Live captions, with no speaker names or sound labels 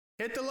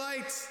Hit the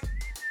lights!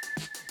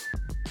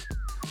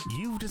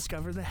 You've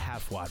discovered the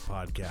Halfwatt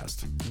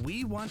podcast.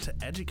 We want to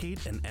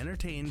educate and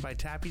entertain by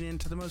tapping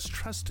into the most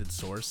trusted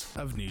source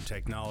of new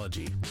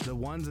technology, the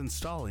ones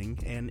installing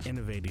and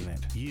innovating it.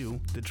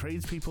 You, the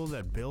tradespeople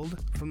that build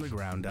from the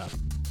ground up.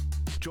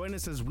 Join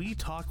us as we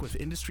talk with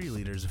industry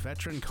leaders,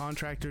 veteran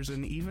contractors,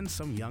 and even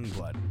some young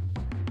blood.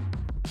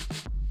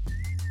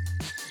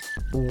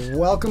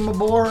 Welcome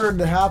aboard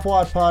the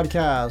Halfwatt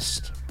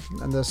podcast.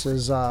 And this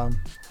is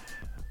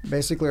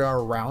basically our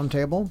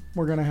roundtable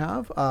we're going to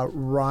have.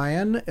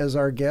 Ryan is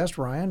our guest.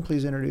 Ryan,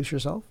 please introduce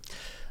yourself.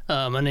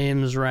 My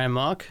name is Ryan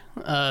Mauch.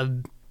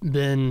 I've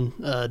been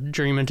a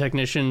journeyman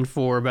technician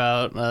for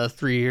about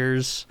 3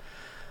 years.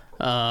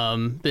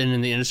 Been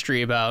in the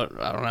industry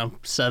about,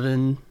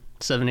 7,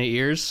 8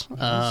 years.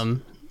 Nice.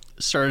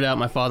 Started out,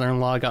 my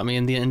father-in-law got me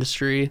in the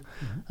industry.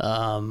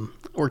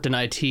 Worked in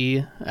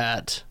IT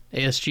at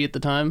ASG at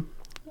the time.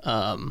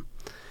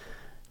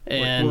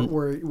 And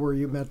where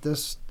you met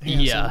this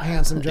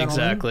handsome gentleman,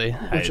 exactly,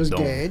 which is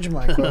Gage,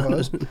 my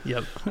co-host.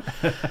 Yep.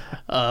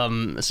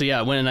 So yeah,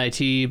 I went in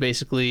IT.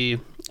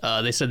 Basically,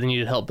 they said they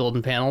needed help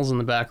building panels in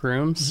the back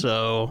room,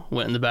 so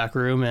went in the back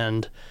room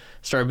and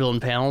started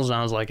building panels. And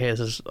I was like, hey, this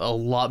is a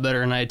lot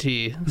better in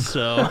IT.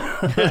 So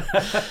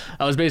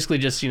I was basically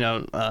just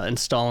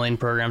installing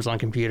programs on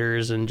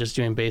computers and just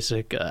doing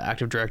basic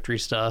Active Directory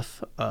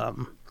stuff.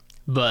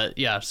 But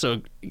yeah,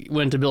 so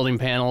went to building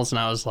panels and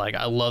I was like,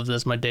 I love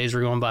this. My days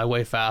were going by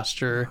way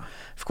faster.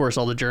 Of course,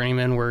 all the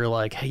journeymen were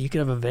like, hey, you could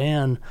have a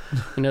van,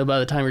 by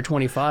the time you're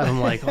 25.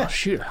 I'm like, oh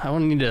shoot, I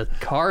wouldn't need a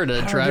car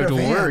to drive to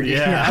work.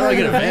 Yeah, how do I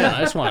get a van? I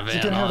just want a van.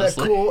 You can have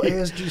honestly. that cool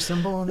ASG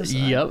symbol on the side.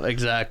 Yep,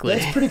 exactly.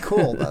 That's pretty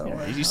cool, by the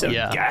way. You said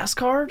gas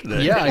card?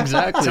 Yeah,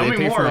 exactly. Tell they me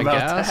pay more for my about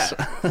gas.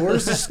 that.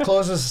 Where's this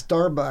closest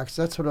Starbucks?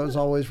 That's what I was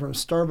always from.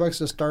 Starbucks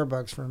to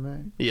Starbucks for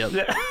me. Yep.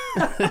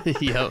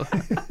 Yep.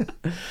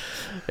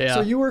 Yeah.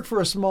 So you work for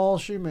a small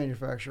shoe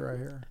manufacturer, I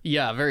hear.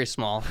 Yeah, very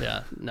small.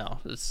 Yeah, no,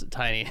 it's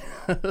tiny.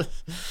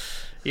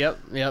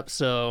 Yep.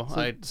 So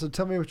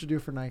tell me what you do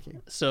for Nike.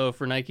 So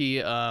for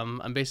Nike,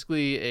 I'm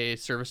basically a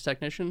service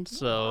technician.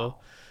 So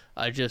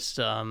I just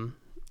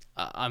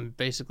I'm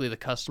basically the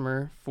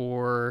customer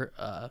for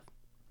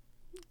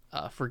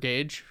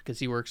Gage because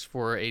he works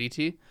for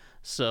ADT.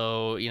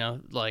 So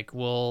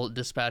we'll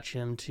dispatch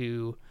him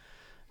to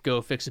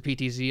go fix a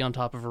PTZ on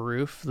top of a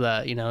roof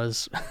that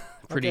is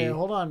pretty. Okay,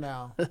 hold on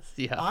now.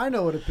 Yeah, I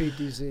know what a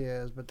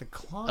PTZ is, but the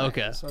clients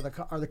Okay.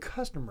 are the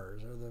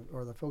customers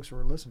or the folks who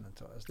are listening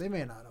to us. They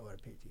may not know what a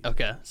PTZ is.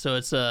 Okay, so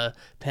it's a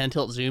pan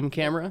tilt zoom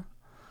camera,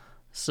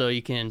 so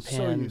you can pan.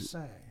 So you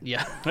say.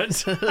 Yeah.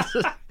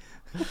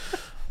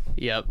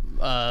 Yep.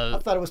 I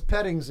thought it was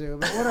petting zoo,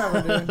 but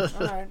whatever, dude.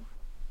 All right.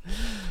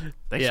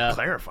 Thanks for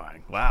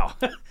clarifying. Wow.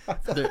 So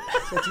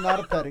it's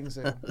not a petting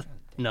zoo.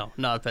 No,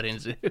 not a petting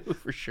zoo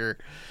for sure.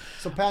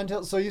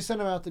 So you send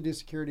him out to do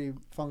security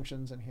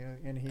functions, and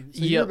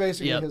you're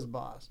basically his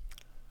boss.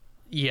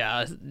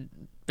 Yeah,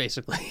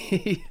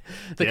 basically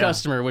the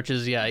customer, which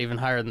is even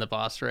higher than the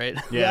boss, right?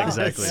 Yeah,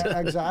 exactly.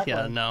 Exactly.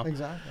 Yeah, no.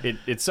 Exactly.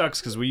 It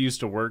sucks because we used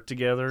to work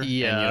together.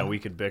 Yeah. And we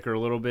could bicker a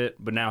little bit,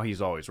 but now he's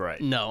always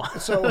right. No.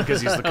 So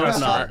because he's the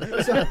customer.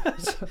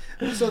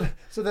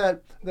 So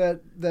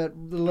that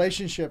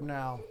relationship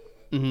now,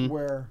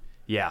 where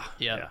Yeah.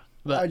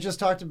 But I just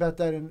talked about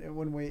that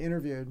when we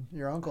interviewed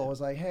your uncle. Was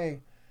like,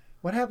 hey,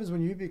 what happens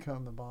when you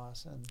become the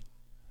boss, and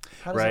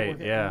how does that work?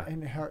 Yeah.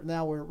 And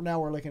now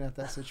we're looking at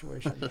that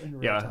situation in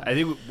real time. I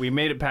think we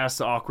made it past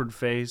the awkward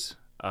phase.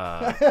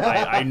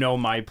 I know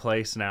my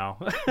place now.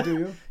 Do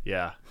you?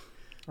 Yeah.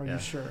 Are you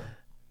sure?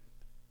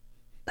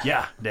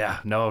 Yeah.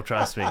 No,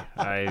 trust me.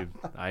 I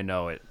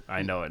know it.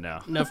 I know it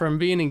now. No, from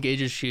being in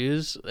Gage's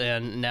shoes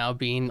and now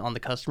being on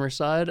the customer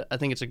side, I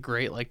think it's a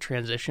great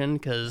transition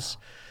because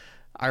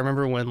I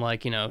remember when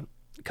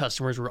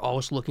customers were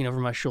always looking over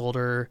my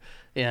shoulder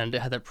and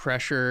had that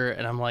pressure,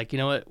 and I'm like, you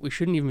know what, we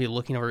shouldn't even be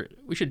looking over.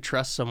 We should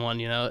trust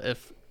someone.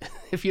 If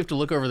you have to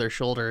look over their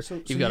shoulder,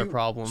 you've got a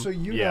problem. So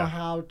you know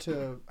how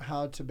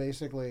to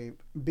basically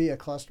be a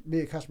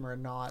customer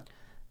and not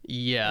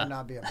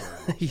not be a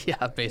burden.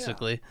 Yeah,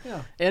 basically.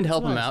 Yeah. And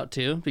help them nice. out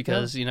too,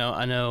 because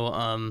I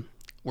know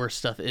where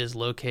stuff is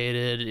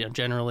located.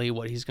 Generally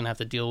what he's gonna have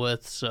to deal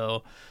with.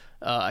 So.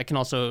 I can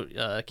also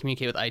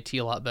communicate with IT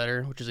a lot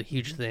better, which is a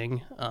huge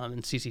thing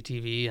in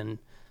CCTV and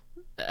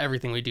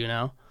everything we do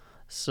now.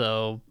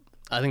 So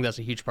I think that's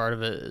a huge part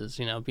of it is,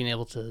 being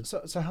able to...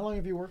 So how long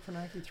have you worked for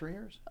Nike? 3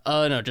 years?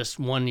 No, just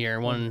 1 year,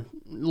 a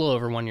little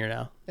over 1 year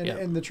now.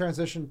 And the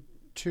transition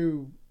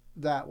to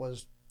that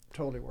was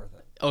totally worth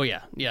it. Oh,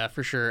 yeah. Yeah,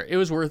 for sure. It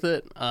was worth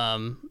it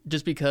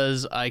just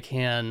because I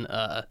can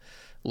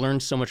learn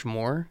so much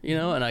more,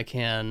 and I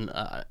can...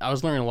 I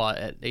was learning a lot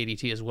at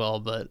ADT as well,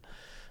 but...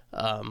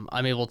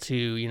 I'm able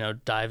to,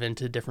 dive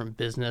into different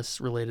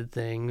business related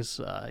things,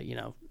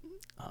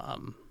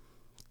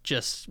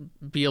 just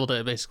be able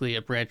to basically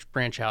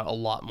branch out a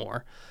lot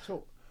more.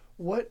 So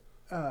what,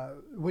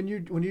 when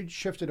you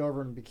shifted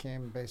over and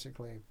became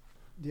basically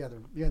the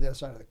other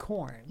side of the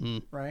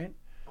coin, right?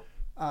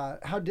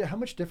 How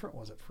much different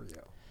was it for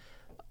you?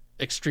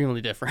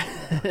 extremely different.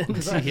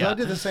 Because I Yeah.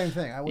 did the same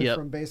thing. I went Yep.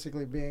 from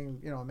basically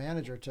being, a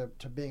manager to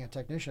being a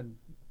technician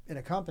in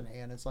a company,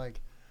 and it's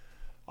like,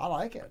 I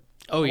like it.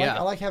 Oh, yeah.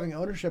 I like having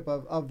ownership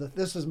of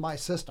this is my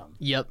system.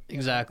 Yep,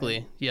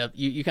 exactly. Yep.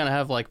 You kind of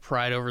have like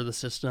pride over the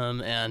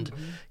system and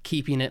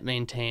keeping it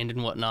maintained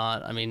and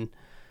whatnot. I mean,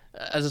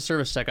 as a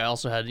service tech, I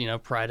also had,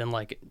 pride in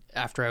like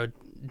after I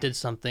did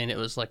something, it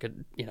was like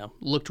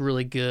looked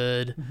really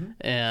good,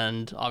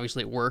 and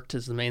obviously it worked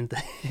is the main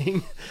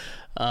thing.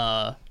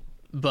 But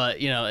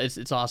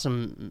it's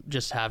awesome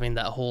just having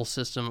that whole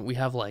system. We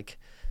have like,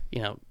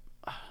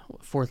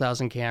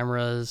 4,000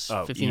 cameras,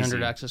 1,500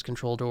 easy. access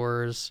control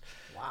doors.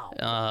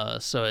 Wow.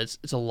 So it's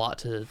a lot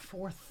to.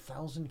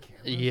 4,000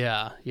 cameras.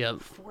 Yeah. Yep.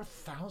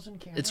 4,000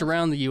 cameras. It's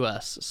around the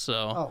U.S. So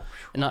Oh,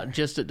 not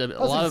just at I was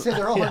gonna say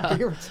they're all in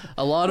Beaverton.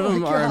 a lot of Oh my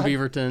them are in God.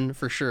 Beaverton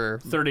for sure.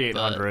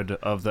 3,800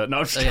 of the. No,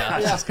 I'm just Yeah. kidding.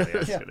 I'm just kidding. I'm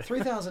just Yeah, kidding.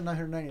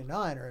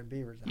 3,999 are in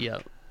Beaverton.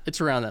 Yep.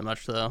 It's around that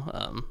much though.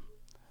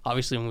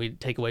 Obviously, when we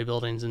take away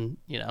buildings and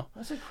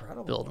That's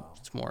incredible. build, Wow.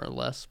 it's more or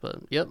less. But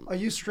yep. Are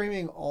you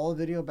streaming all the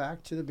video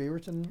back to the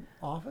Beaverton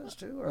office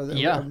too, or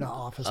Yeah. or not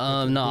office?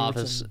 But the Not Beaverton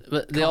office,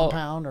 but they all.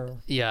 compound, or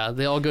Yeah,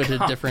 they all go to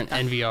different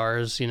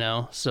NVRs,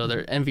 so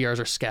their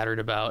NVRs are scattered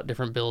about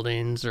different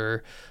buildings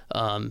or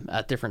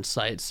at different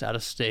sites out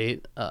of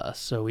state,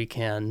 so we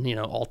can,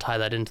 all tie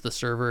that into the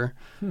server.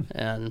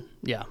 And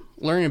yeah,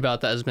 learning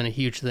about that has been a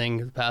huge thing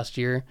the past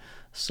year.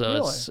 So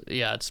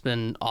Really? it's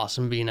been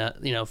awesome being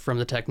from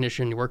the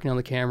technician, working on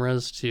the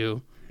cameras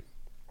to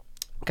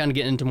kind of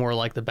get into more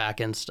like the back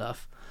end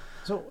stuff.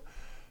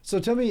 So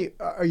tell me,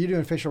 are you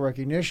doing facial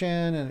recognition?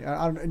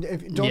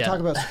 And don't Yeah. talk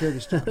about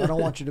security stuff. I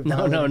don't want you to No,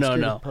 violate no,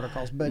 security no.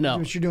 protocols. But No.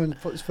 you're doing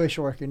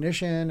facial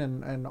recognition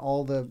and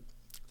all the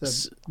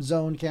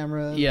zone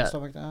cameras Yeah. and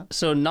stuff like that.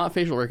 So not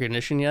facial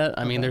recognition yet.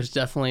 I mean, there's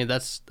definitely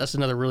that's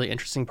another really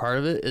interesting part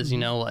of it is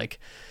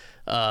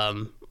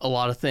a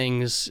lot of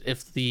things.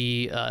 If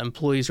the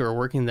employees who are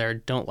working there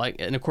don't like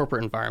in a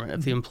corporate environment,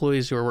 if the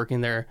employees who are working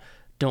there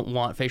don't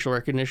want facial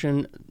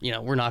recognition,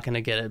 we're not going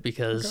to get it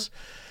because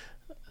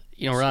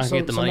we're not going to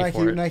get the money Nike,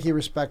 for it. Nike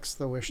respects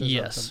the wishes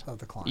Yes. of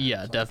the client.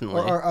 Yeah,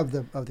 definitely. Or of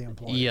the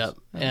employees. Yep.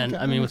 And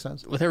Okay, I mean, that makes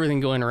sense. with everything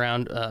going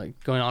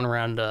on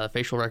around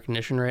facial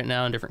recognition right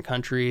now in different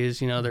countries,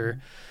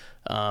 they're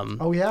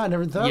Oh yeah, I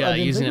never thought. I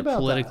didn't using think it about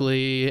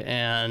politically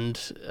and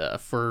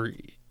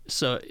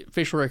so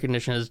facial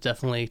recognition is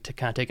definitely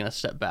kind of taking a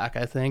step back,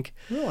 I think.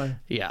 that. Really.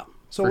 Yeah.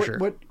 So for sure.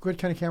 what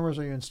kind of cameras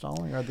are you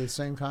installing? Are they the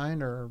same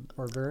kind or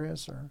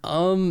various or?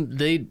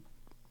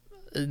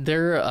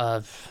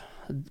 They're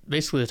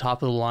basically the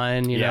top of the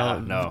line. Yeah,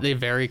 no. They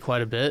vary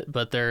quite a bit,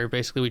 but they're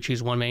basically we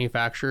choose one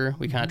manufacturer.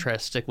 We kind of try to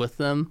stick with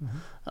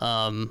them.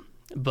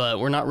 But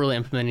we're not really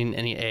implementing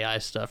any AI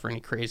stuff or any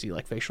crazy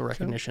like facial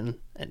recognition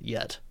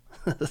yet.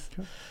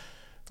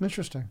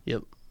 Interesting.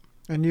 Yep.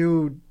 And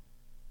you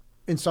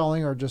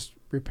installing or just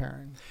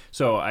repairing?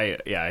 So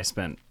I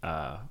spent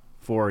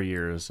 4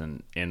 years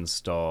in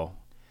install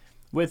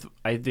with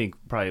I think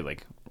probably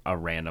like a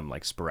random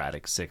like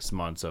sporadic 6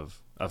 months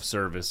of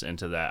service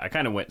into that. I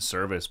kind of went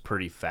service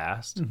pretty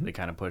fast. They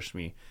kind of pushed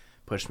me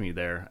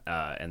there,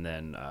 and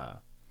then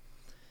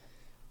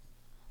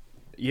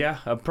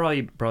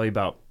probably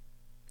about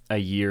a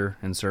year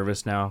in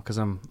service now because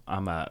I'm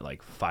at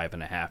like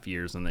 5.5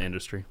 years in the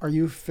industry. Are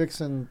you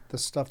fixing the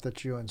stuff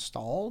that you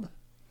installed,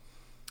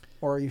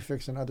 or are you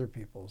fixing other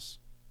people's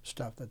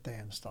stuff that they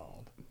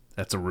installed?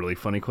 That's a really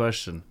funny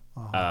question.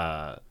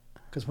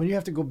 Because when you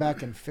have to go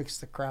back and fix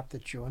the crap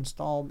that you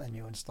installed and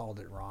you installed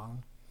it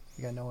wrong,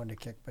 you got no one to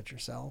kick but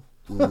yourself.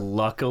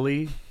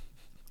 Luckily,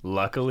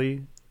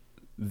 the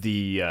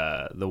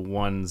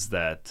ones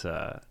that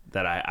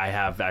I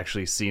have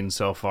actually seen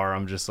so far,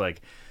 I'm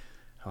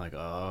like,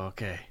 oh,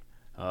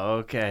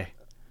 okay,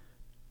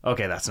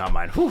 that's not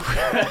mine. Whew.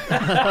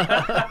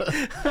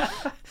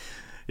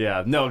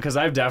 Yeah, no, because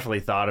I've definitely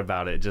thought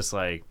about it, just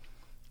like,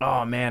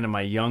 oh man, in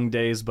my young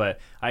days, but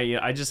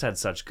I just had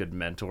such good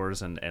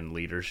mentors and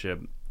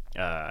leadership,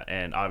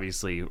 and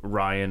obviously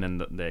Ryan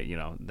and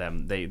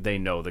they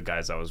know the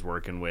guys I was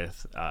working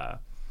with. I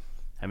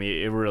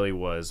mean, it really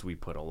was. We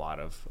put a lot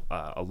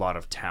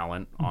of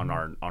talent on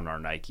our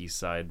Nike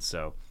side,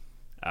 so.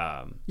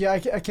 Yeah, I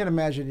can't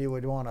imagine you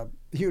would want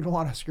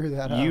to screw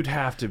that up. You'd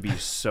have to be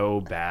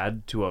so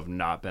bad to have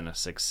not been a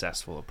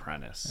successful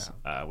apprentice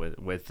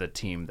with the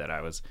team that I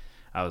was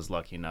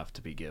lucky enough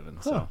to be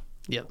given. So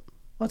Yep.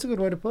 That's a good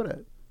way to put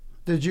it.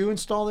 Did you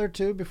install there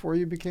too before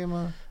you became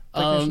a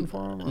technician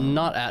for them? Or?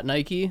 Not at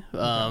Nike.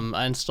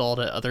 I installed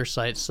at other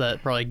sites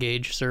that probably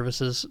gauge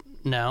services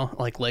now,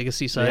 like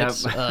legacy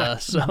sites. Yep.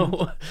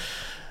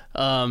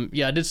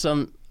 I did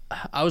some.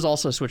 I was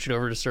also switched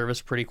over to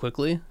service pretty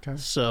quickly. Okay.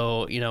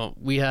 So,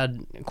 we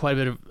had quite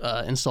a bit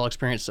of install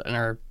experience in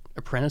our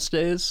apprentice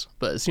days,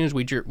 but as soon as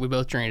we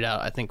both journeyed out,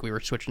 I think we were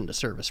switching to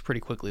service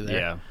pretty quickly there.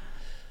 yeah.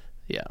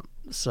 Yeah.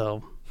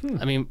 So,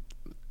 I mean,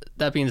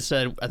 that being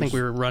said, I think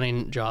we were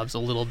running jobs a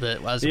little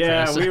bit as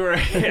apprentices. Yeah, we were.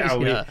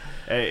 Yeah,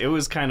 Yeah. It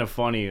was kind of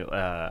funny.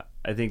 I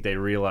think they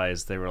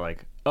realized they were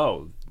like,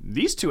 oh,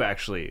 these two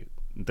actually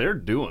they're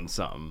doing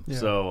something. Yeah.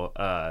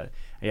 So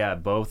yeah,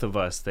 both of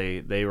us,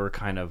 they were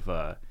kind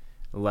of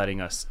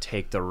letting us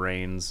take the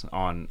reins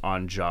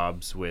on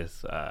jobs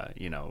with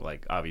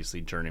like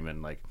obviously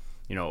journeyman, like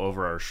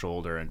over our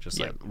shoulder, and just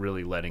like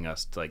really letting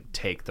us like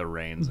take the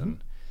reins.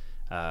 And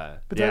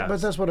but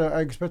that's what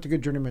I expect a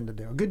good journeyman to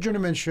do. A good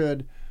journeyman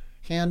should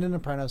hand an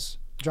apprentice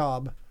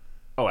job.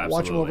 Oh, absolutely.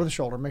 Watch them over the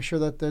shoulder. Make sure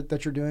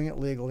that you're doing it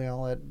legally.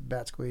 I'll let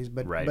bat squeeze.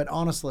 But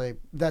honestly,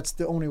 that's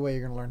the only way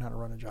you're going to learn how to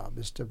run a job,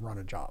 is to run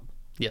a job.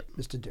 Yep.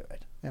 Is to do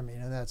it. I mean,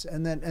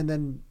 and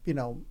then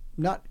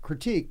not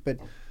critique, but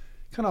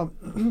kind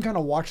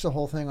of watch the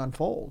whole thing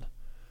unfold,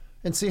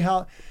 and see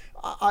how.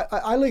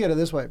 I look at it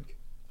this way.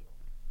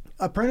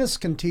 Apprentice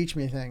can teach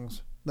me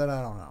things that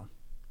I don't know.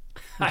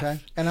 Okay,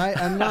 and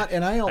I'm not,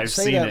 and I don't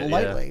say that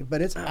lightly,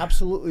 but it's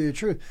absolutely the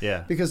truth.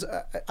 Yeah. Because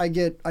I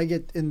get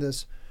in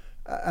this.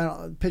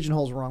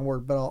 Pigeonhole's the wrong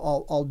word, but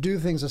I'll do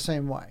things the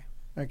same way.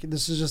 Like,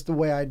 this is just the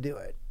way I do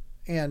it,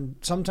 and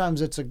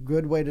sometimes it's a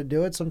good way to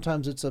do it.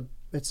 Sometimes it's a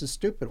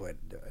stupid way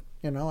to do it.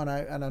 And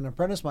an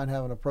apprentice might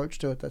have an approach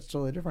to it that's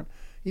totally different.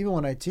 Even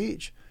when I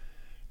teach,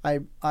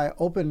 I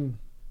open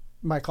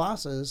my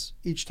classes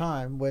each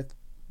time with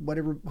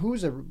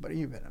who's everybody.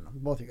 You've been in them.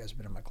 Both of you guys have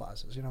been in my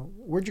classes.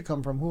 Where'd you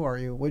come from? Who are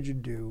you? What'd you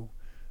do?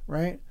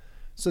 Right?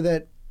 So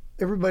that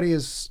everybody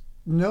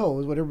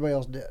knows what everybody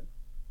else did.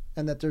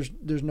 And that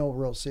there's no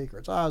real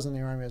secrets. I was in the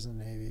Army, I was in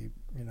the Navy.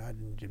 I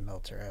didn't do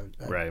military.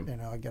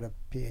 I got a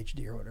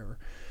PhD or whatever.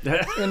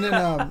 And then,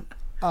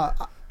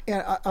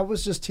 I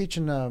was just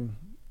teaching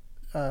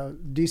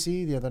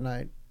DC the other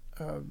night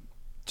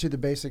to the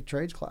basic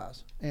trades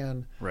class,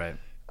 and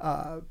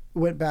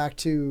went back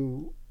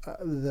to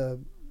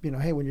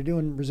hey, when you're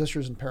doing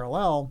resistors in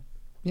parallel,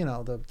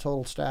 the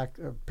total stack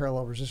of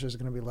parallel resistors is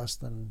going to be less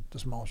than the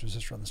smallest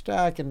resistor on the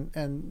stack,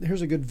 and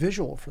here's a good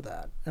visual for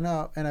that. And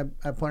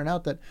I pointed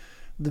out that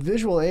the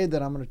visual aid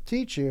that I'm going to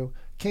teach you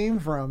came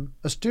from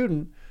a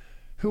student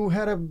who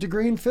had a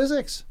degree in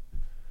physics.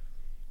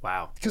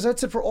 Wow. Because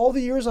that's it. For all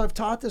the years I've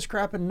taught this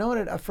crap and known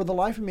it, for the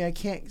life of me, I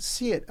can't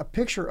see it, a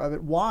picture of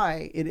it,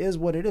 why it is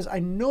what it is. I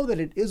know that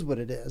it is what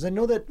it is. I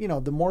know that,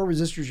 the more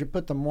resistors you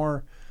put, the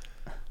more...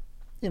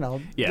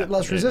 the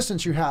less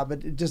resistance you have,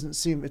 but it doesn't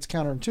seem, it's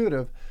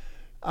counterintuitive.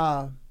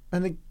 And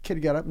the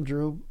kid got up and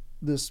drew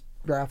this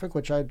graphic,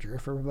 which I drew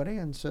for everybody,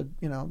 and said,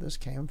 this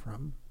came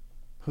from,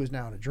 who's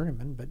now a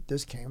journeyman, but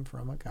this came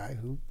from a guy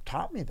who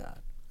taught me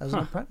that as an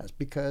apprentice,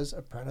 because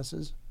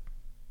apprentices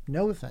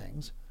know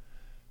things,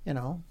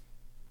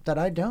 that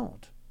I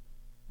don't,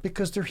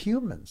 because they're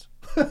humans.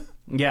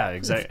 Yeah,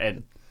 exactly.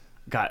 And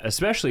God,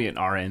 especially in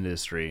our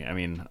industry. I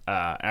mean,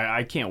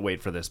 I can't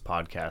wait for this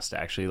podcast to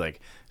actually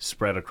like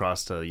spread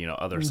across to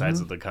other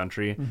sides of the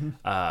country.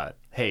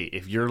 Hey,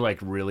 if you're like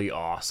really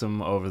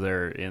awesome over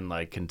there in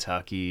like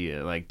Kentucky,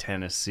 like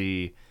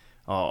Tennessee,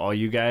 all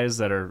you guys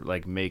that are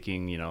like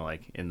making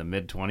like in the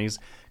mid-20s,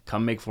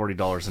 come make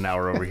 $40 an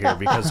hour over here,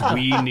 because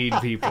we need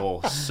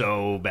people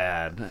so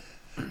bad.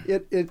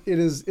 It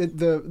is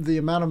the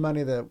amount of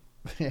money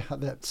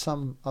that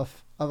some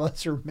of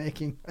us are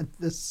making on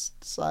this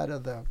side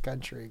of the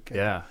country.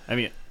 Yeah, I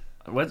mean,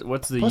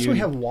 what's the plus we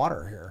have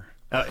water here.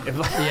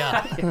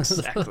 Yeah,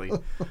 exactly.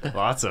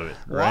 Lots of it.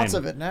 Lots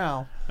of it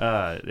now.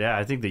 Yeah,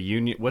 I think the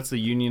union. What's the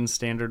union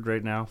standard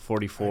right now?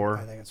 44.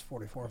 I think it's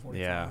 44,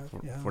 45. Yeah,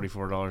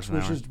 $44 an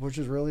hour, which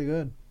is really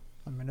good.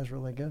 I mean, it's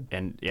really good.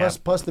 And yeah,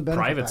 plus the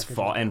benefit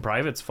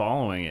private's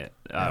following it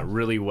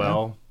really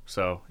well. Yeah.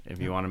 So if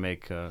you want to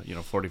make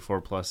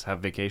 44 plus, have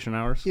vacation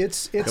hours,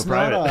 it's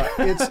not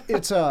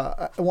it's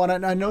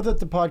one. I know that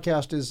the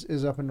podcast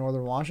is up in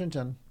Northern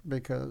Washington,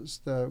 because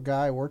the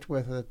guy I worked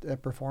with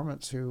at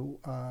Performance, who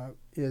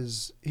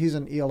he's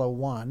an ELO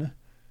 1.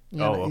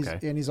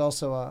 And he's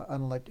also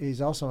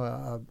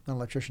an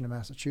electrician in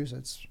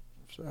Massachusetts.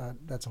 So,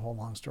 that's a whole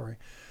long story.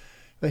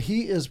 But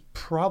he is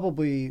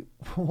probably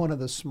one of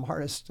the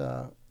smartest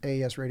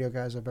AES radio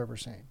guys I've ever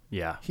seen.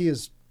 Yeah, he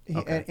is.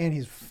 And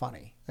he's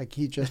funny. Like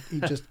he's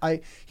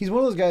one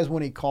of those guys,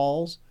 when he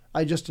calls,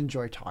 I just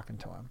enjoy talking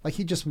to him. Like,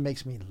 he just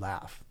makes me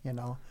laugh, and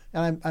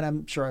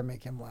I'm sure I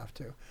make him laugh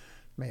too,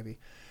 maybe.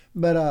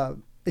 But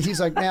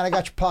he's like, man, I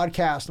got your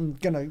podcast. I'm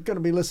gonna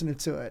be listening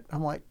to it.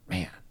 I'm like,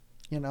 man,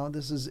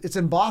 it's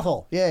in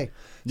Bothell. Yay.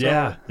 So,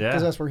 yeah.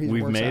 Because that's where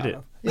we've made it.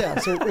 Of. Yeah.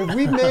 So if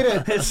we've made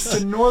it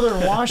to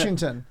Northern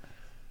Washington,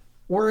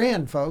 we're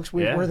in, folks.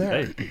 We're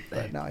there. Hey.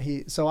 But no,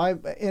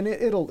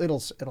 it'll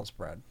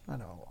spread. I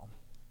know it will.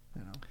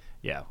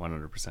 Yeah,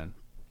 100%.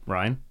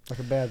 Ryan? Like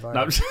a bad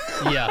vibe.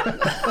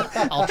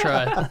 Yeah, I'll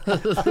try.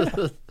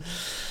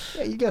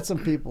 Yeah, you got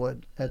some people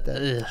at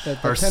the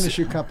tennis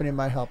shoe company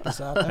might help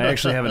us out. I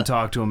actually haven't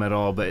talked to him at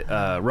all, but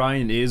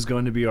Ryan is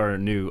going to be our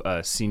new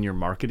senior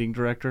marketing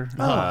director.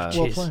 Well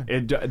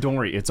planned. Don't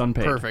worry, it's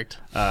unpaid. Perfect.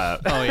 Yeah,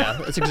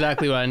 that's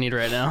exactly what I need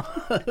right now.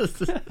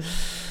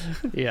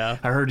 Yeah.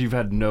 I heard you've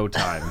had no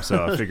time,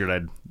 so I figured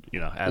I'd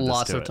add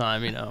lots this to of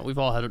time. We've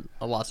all had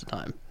lots of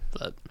time.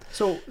 But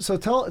so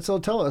tell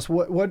us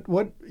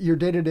what your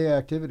day-to-day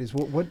activities.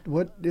 What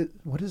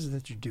is it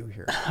that you do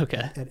here? Okay.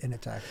 At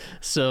Inattack.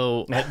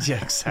 So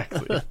yeah,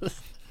 exactly.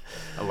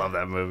 I love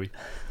that movie.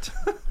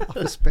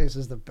 Office Space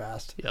is the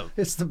best. Yep.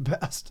 It's the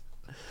best.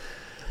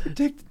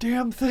 Take the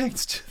damn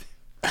things to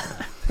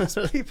these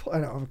people. I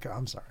know.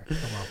 I'm sorry. I'm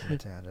off on a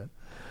tangent.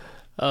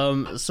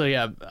 So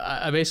yeah,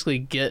 I basically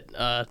get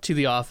to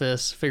the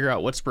office, figure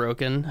out what's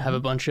broken, have a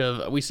bunch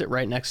of, we sit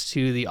right next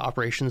to the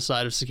operations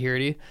side of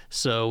security.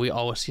 So we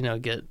always,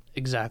 get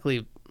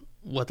exactly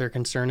what their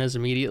concern is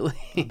immediately.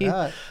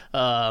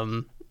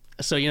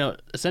 So,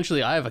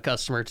 essentially I have a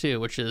customer too,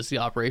 which is the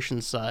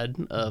operations side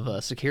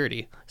of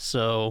security.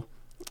 So,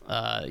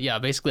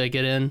 basically I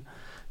get in,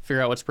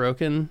 figure out what's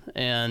broken,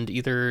 and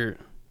either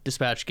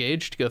dispatch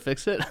Gage to go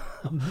fix it,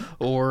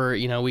 or,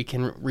 we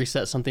can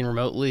reset something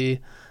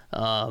remotely,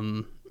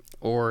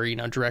 or,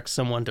 direct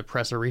someone to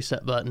press a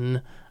reset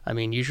button. I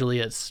mean, usually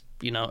it's,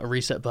 a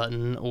reset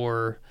button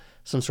or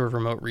some sort of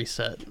remote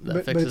reset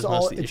that fixes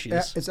most of the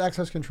issues. It's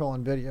access control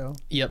and video.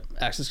 Yep,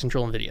 access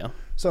control and video.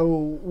 So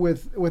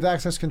with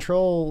access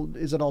control,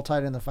 is it all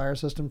tied in the fire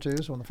system too?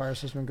 So when the fire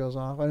system goes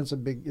off,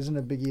 isn't it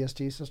a big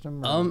EST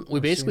system? We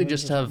basically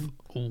just have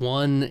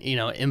one,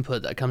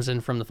 input that comes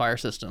in from the fire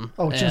system.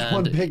 Oh, just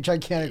one big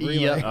gigantic relay.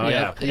 Yep, Oh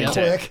yeah,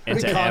 Click.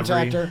 into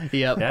Contactor.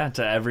 Yep.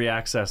 to every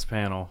access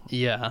panel.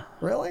 Yeah.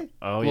 Really?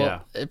 Oh Well, yeah.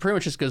 it pretty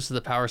much just goes to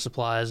the power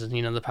supplies,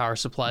 and the power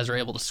supplies are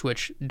able to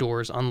switch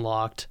doors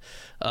unlocked.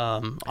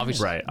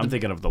 Obviously, Right. I'm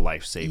thinking of the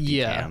life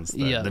safety cans,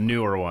 yeah. the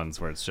newer ones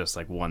where it's just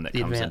like one that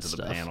comes into advanced the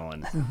stuff. panel,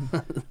 and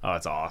oh,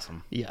 it's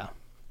awesome.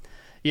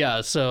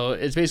 Yeah, so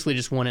it's basically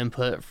just one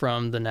input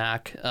from the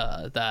NAC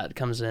that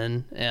comes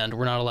in, and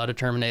we're not allowed to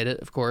terminate it,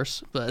 of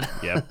course, but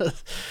Yep.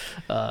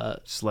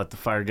 Just let the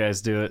fire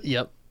guys do it.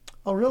 yep.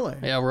 Oh, really?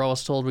 Yeah, we're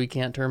always told we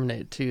can't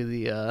terminate to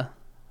the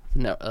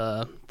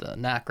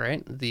NAC,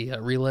 right? The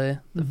relay,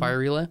 the fire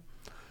relay.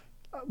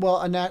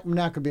 Well, a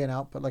NAC could be an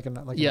output, like their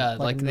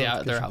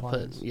notification output.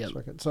 appliance Yep.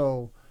 circuit.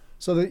 So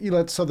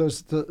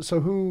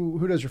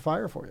who does your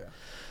fire for you?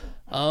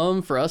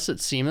 For us,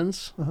 it's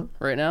Siemens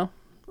right now.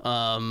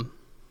 And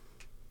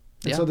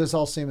so there's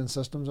all Siemens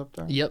systems up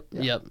there. Yep.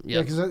 Yeah,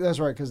 because that's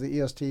right. Because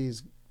the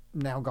EST's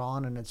now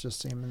gone, and it's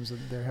just Siemens.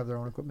 They have their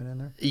own equipment in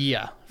there.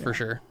 Yeah, for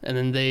sure. And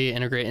then they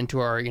integrate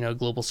into our,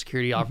 global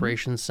security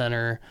operations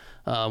center,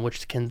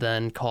 which can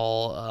then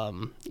call,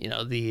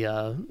 the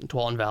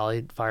Tualatin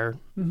Valley Fire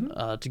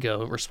to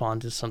go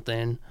respond to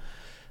something.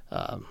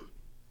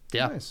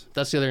 Yeah, Nice.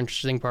 That's the other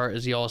interesting part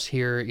is you always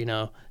hear,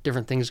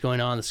 different things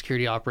going on the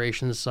security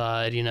operations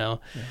side. You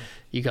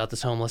got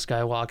this homeless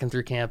guy walking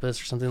through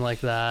campus or something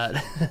like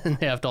that, and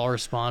they have to all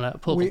respond.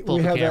 Pull up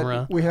a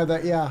camera. We have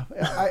that. Yeah.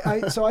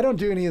 So I don't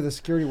do any of the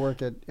security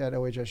work at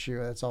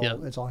OHSU. It's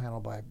all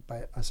handled by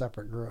a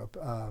separate group.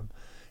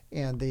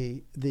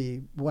 And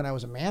when I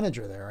was a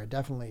manager there, I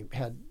definitely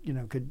had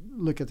could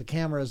look at the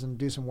cameras and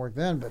do some work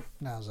then. But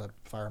now as a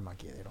fire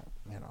monkey, they don't.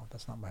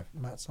 That's not my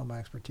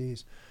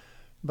expertise.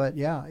 But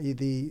yeah,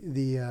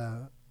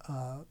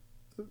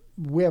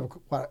 we have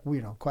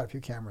quite a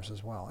few cameras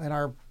as well, and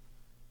our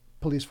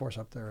police force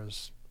up there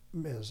is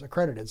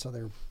accredited, so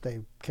they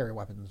carry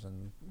weapons,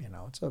 and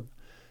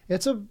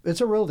it's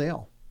a real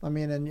deal. I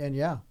mean, and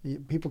yeah,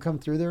 people come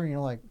through there, and you're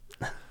like,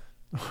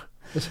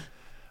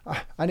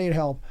 I need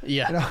help.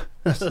 Yeah,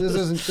 this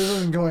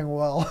isn't going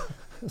well.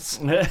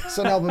 Send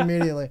help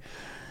immediately.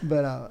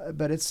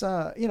 But it's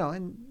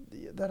and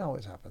that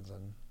always happens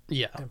in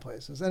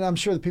places, and I'm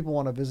sure that people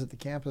want to visit the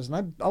campus, and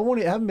I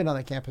haven't been on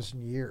that campus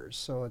in years,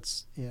 so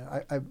it's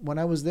I when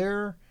I was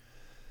there,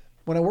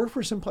 when I worked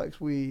for Simplex,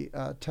 we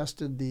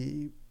tested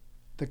the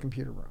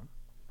computer room,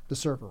 the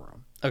server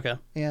room. Okay.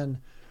 And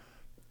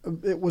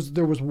there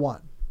was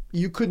one.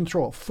 You couldn't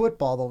throw a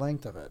football the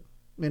length of it.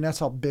 I mean, that's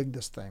how big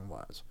this thing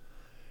was.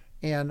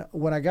 And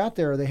when I got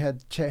there, they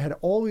had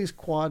all these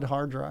quad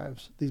hard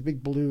drives, these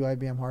big blue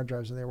IBM hard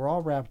drives, and they were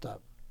all wrapped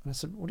up. And I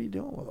said, "What are you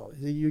doing with all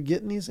these? Are you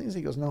getting these things?"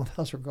 He goes, "No,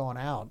 those are going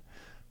out.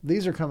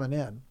 These are coming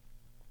in."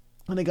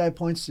 And the guy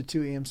points to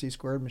two EMC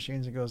squared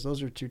machines and goes,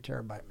 "Those are 2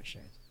 terabyte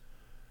machines."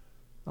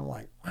 I'm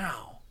like,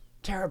 "Wow,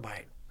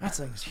 terabyte. That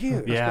thing's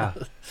huge." Yeah.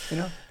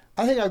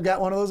 I think I've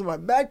got one of those in my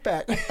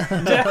backpack.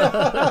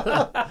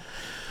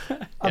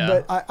 Yeah.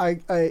 But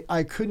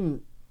I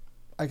couldn't.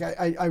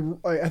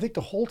 I think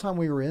the whole time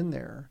we were in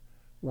there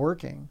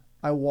working,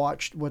 I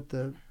watched what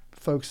the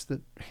folks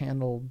that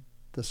handled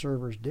the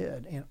servers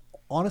did, and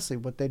honestly,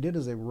 what they did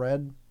is they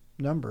read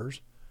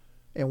numbers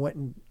and went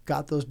and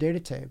got those data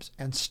tapes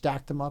and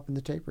stacked them up in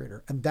the tape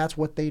reader, and that's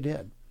what they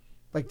did.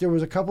 Like there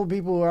was a couple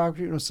people who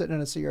were sitting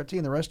in a CRT,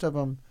 and the rest of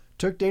them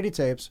took data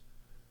tapes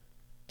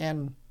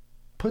and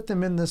put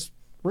them in this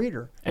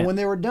reader. And when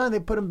they were done, they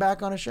put them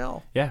back on a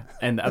shelf. Yeah,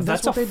 and that's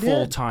that's a what they did.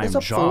 full-time It's a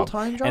job.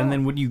 full-time job. And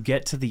then when you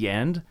get to the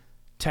end,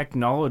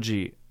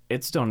 technology,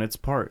 it's done its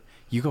part.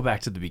 You go back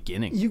to the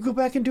beginning. You go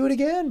back and do it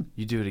again.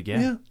 You do it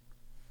again. Yeah.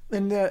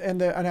 And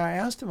I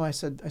asked him. I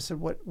said,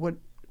 what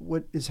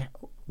is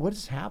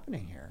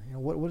happening here?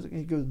 What is it?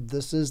 He goes,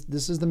 this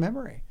is the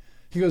memory.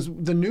 He goes,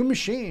 the new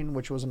machine,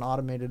 which was an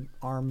automated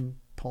arm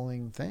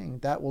pulling thing,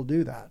 that will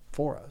do that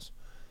for us.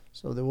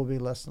 So there will be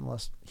less and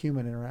less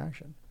human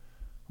interaction.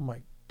 I'm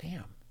like,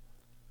 damn.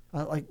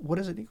 Like, what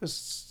is it? He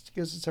goes,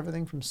 it's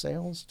everything from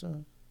sales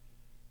to,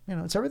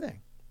 it's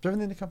everything. It's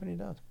everything the company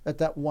does at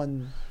that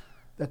one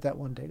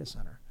data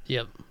center.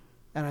 Yep.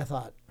 And I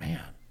thought,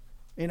 man,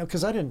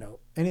 because I didn't know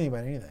anything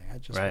about anything. I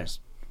just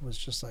was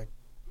just like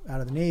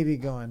out of the Navy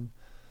going,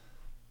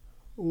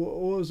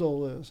 what is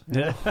all this?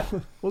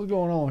 What's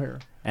going on here?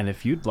 And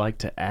if you'd like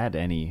to add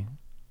any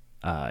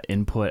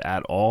input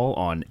at all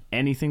on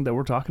anything that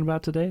we're talking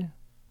about today,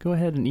 go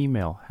ahead and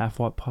email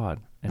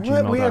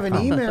halfwattpod@gmail.com. We have an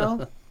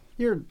email.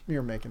 You're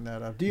making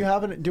that up. Do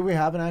we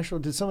have an actual?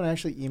 Did someone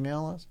actually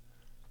email us?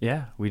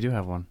 Yeah, we do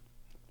have one.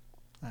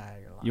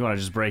 You want to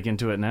just break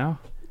into it now?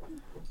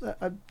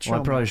 I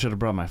probably should have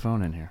brought my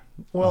phone in here.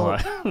 Well,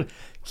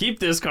 keep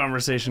this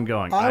conversation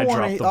going. I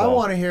dropped the ball. I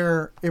want to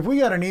hear if we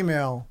got an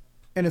email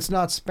and it's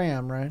not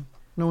spam, right?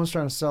 No one's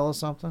trying to sell us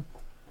something.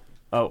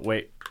 Oh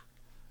wait,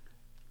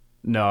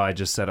 no, I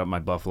just set up my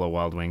Buffalo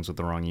Wild Wings with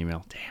the wrong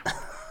email.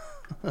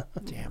 Damn.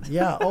 Damn.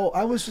 Yeah. Oh,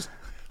 I was just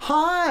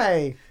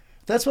hi.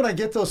 That's when I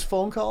get those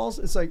phone calls.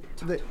 It's like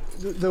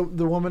the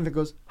woman that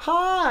goes,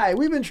 "Hi,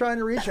 we've been trying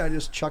to reach you." I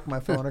just chuck my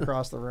phone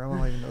across the room. I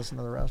don't even listen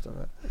to the rest of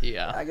it.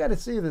 Yeah. I got to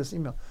see this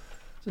email.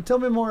 So tell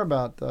me more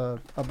about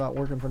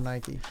working for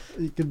Nike.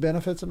 Good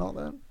benefits and all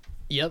that.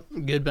 Yep,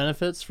 good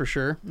benefits for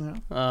sure.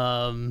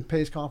 Yeah.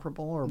 Pays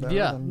comparable or better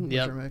than what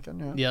you're making.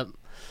 Yeah. Yep.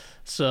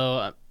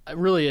 So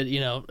really,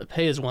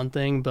 pay is one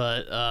thing,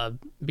 but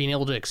being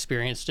able to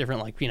experience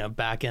different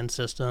back end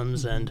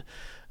systems and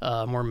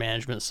more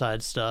management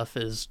side stuff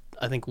is,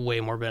 I think,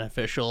 way more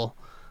beneficial.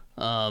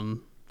 So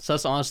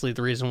that's honestly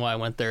the reason why I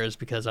went there, is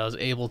because I was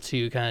able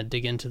to kind of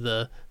dig into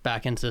the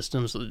back end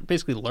systems,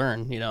 basically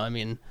learn.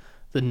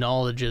 The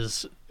knowledge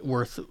is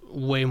worth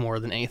way more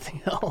than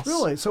anything else.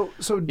 Really? So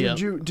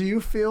do you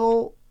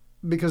feel,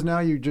 because now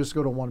you just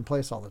go to one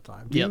place all the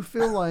time, do you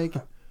feel like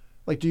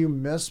do you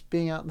miss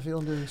being out in the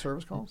field and doing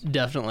service calls?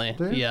 Definitely.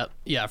 Yep.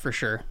 Yeah, for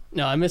sure.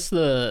 No, I miss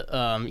the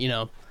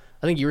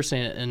I think you were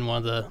saying it in one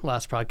of the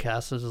last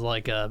podcasts, is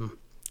like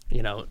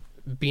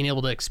being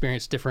able to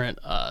experience different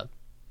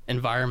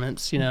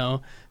environments,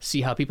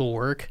 see how people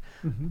work.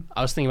 Mm-hmm.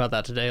 I was thinking about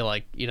that today,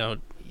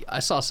 I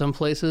saw some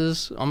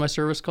places on my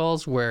service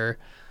calls where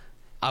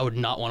I would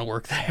not want to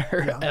work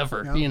there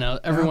ever. Yeah.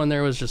 Everyone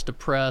there was just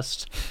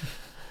depressed.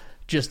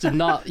 Just did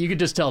not. You could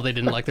just tell they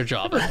didn't like their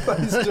job.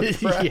 Everybody's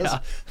depressed. Yeah.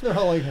 They're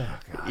all like, "Oh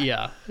God,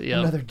 yeah,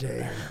 another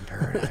day here in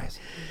paradise."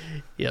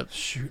 Yep.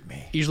 Shoot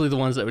me. Usually the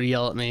ones that would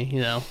yell at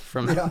me,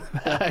 from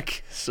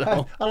back.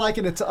 So I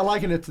liken it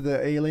to the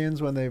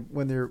aliens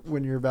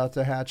when you're about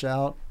to hatch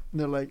out. And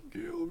they're like,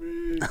 "Kill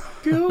me,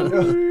 kill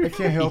me! I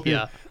can't help you.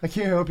 I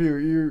can't help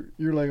you.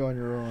 You're like on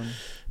your own."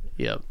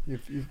 Yep.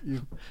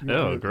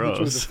 Oh, gross.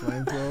 With a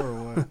flamethrower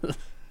or what?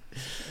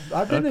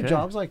 I've been to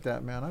jobs like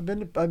that, man. I've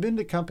been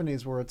to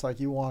companies where it's like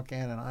you walk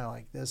in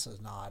and this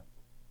is not.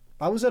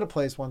 I was at a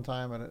place one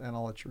time, and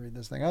I'll let you read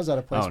this thing. I was at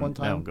a place one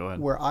time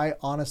where I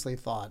honestly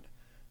thought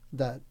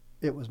that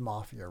it was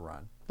mafia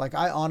run. I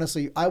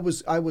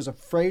was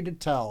afraid to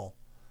tell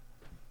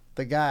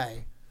the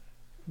guy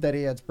that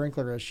he had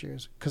sprinkler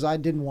issues because I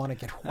didn't want to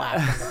get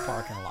whacked in the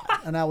parking lot.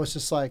 And I was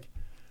just like,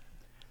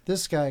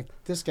 this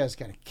guy's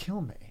gonna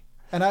kill me.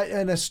 And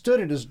I stood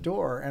at his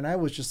door, and I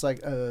was just like,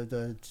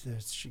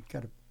 she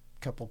got a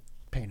couple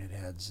painted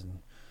heads, and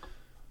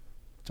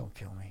don't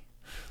kill me,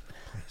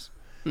 please.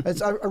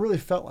 I really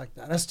felt like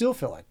that. I still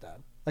feel like that.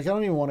 I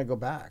don't even want to go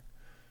back.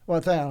 Well,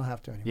 I think I don't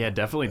have to anymore. Yeah,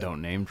 definitely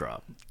don't name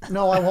drop.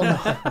 No, I will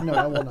not. No,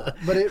 I will not.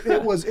 But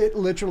it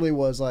literally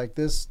was like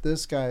this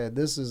guy. It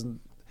is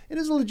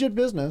a legit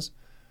business,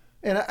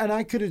 and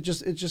I could have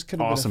just could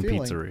have awesome been a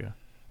feeling. Pizzeria.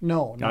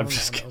 No, I'm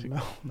just kidding.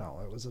 No,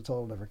 it was a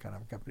total different kind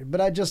of company.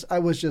 But I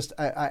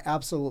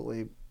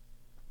absolutely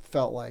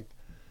felt like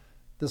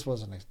this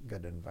wasn't a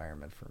good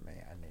environment for me.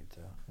 I need to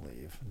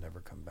leave and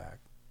never come back.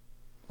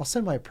 I'll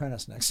send my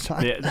apprentice next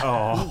time. Yeah.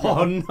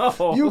 Oh,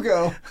 no. You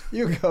go.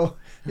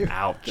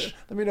 Ouch.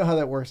 Let me know how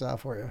that works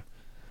out for you.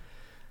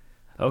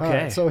 Okay. All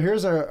right, so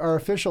here's our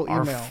official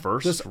email. Our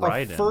first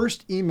write-in. Our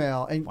first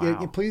email, and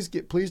Wow. please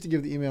to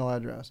give the email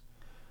address.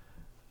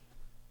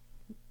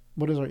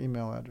 What is our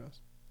email address?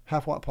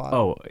 Halfwattpod.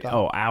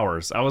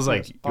 Ours. I was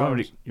like, you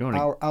want to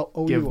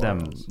give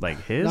them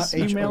his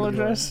email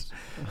address?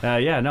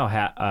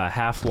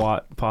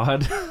 Halfwattpod.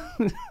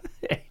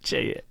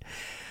 HALFWATTPOD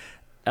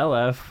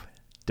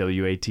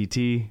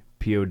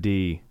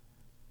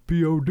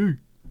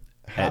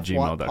at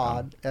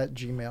gmail.com. At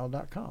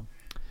gmail.com.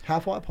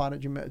 Halfwattpod at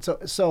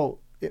gmail. So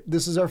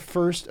this is our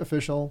first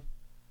official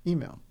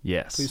email.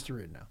 Yes. Please to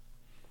read now.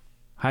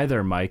 Hi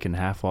there, Mike and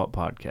Halfwatt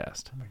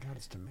Podcast. Oh my God,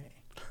 it's to me.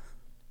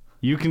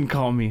 You can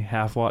call me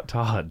Halfwatt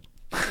Todd.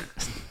 I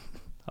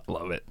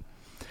love it.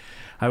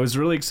 I was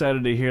really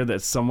excited to hear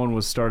that someone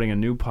was starting a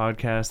new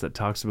podcast that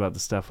talks about the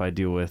stuff I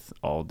deal with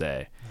all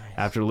day. Nice.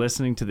 After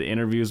listening to the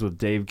interviews with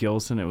Dave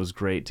Gilson, it was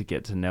great to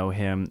get to know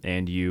him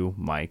and you,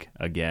 Mike,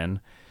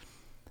 again.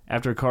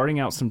 After carting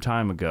out some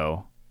time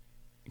ago,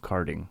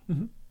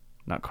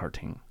 not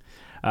carting,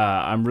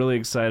 I'm really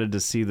excited to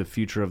see the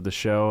future of the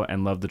show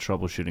and love the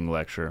troubleshooting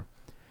lecture.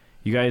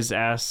 You guys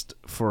asked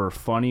for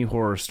funny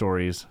horror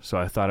stories, so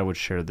I thought I would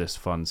share this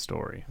fun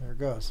story. There it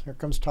goes. Here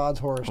comes Todd's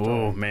horror story.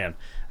 Oh, man.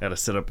 I got to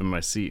sit up in my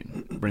seat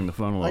and bring the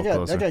phone a little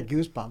closer. I got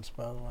goosebumps,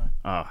 by the way.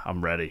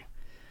 I'm ready.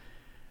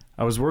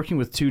 I was working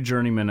with 2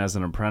 journeymen as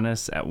an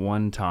apprentice at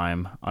one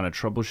time on a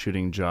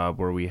troubleshooting job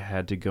where we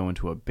had to go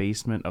into a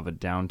basement of a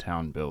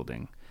downtown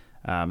building.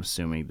 I'm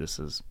assuming this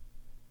is,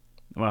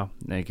 well,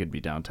 it could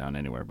be downtown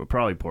anywhere, but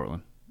probably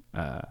Portland.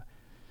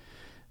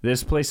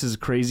 This place is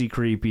crazy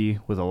creepy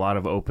with a lot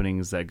of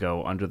openings that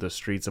go under the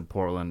streets of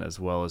Portland as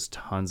well as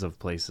tons of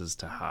places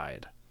to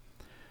hide.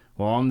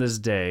 Well, on this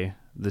day,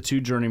 the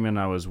 2 journeymen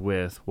I was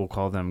with, we'll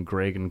call them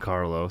Greg and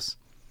Carlos,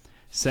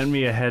 sent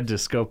me ahead to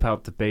scope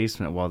out the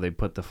basement while they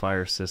put the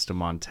fire system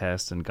on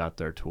test and got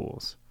their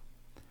tools.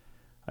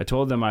 I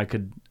told them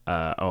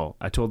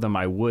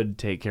I would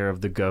take care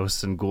of the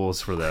ghosts and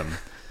ghouls for them.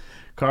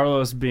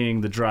 Carlos,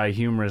 being the dry,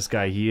 humorous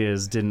guy he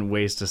is, didn't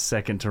waste a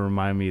second to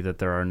remind me that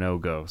there are no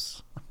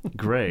ghosts.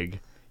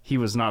 Greg, he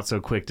was not so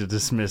quick to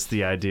dismiss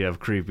the idea of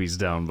creepies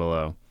down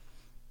below.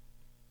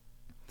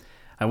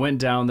 I went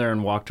down there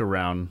and walked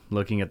around,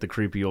 looking at the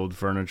creepy old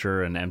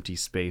furniture and empty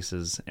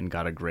spaces, and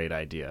got a great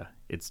idea.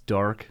 It's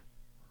dark,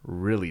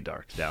 really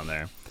dark down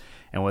there,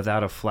 and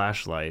without a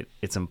flashlight,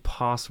 it's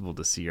impossible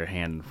to see your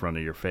hand in front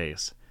of your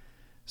face.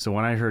 So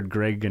when I heard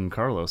Greg and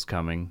Carlos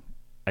coming,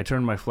 I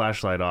turned my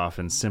flashlight off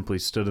and simply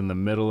stood in the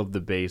middle of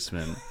the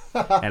basement,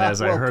 and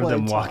as I heard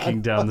them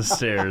walking down the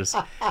stairs,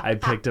 I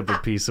picked up a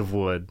piece of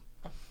wood.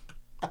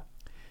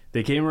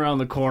 They came around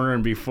the corner,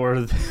 and before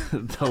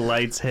the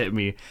lights hit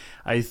me,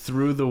 I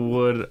threw the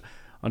wood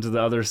onto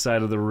the other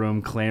side of the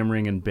room,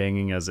 clamoring and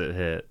banging as it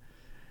hit.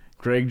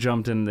 Greg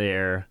jumped in the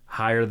air,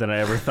 higher than I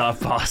ever thought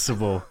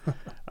possible.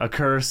 A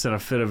curse and a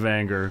fit of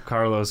anger,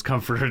 Carlos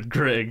comforted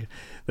Greg.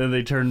 Then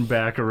they turned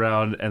back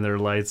around, and their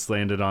lights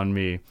landed on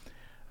me.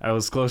 I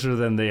was closer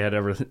than they had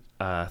ever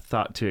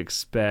thought to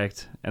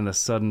expect, and the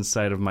sudden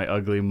sight of my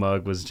ugly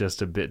mug was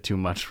just a bit too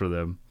much for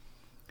them.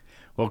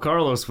 Well,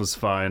 Carlos was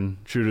fine.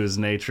 True to his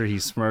nature, he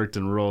smirked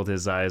and rolled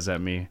his eyes at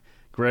me.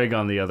 Greg,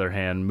 on the other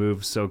hand,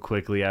 moved so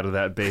quickly out of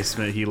that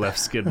basement he left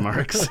skid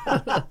marks.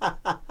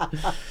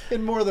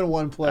 In more than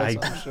one place,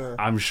 I'm sure.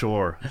 I'm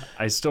sure.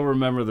 I still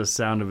remember the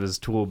sound of his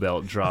tool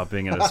belt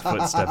dropping and his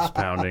footsteps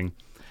pounding,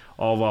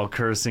 all while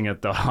cursing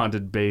at the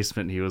haunted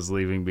basement he was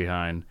leaving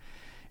behind.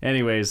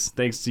 Anyways,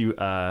 thank you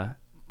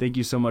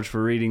so much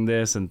for reading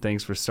this, and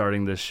thanks for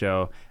starting this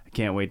show. I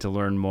can't wait to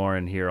learn more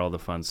and hear all the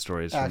fun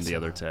stories from the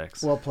other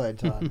texts. Well played,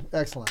 Todd.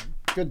 Excellent.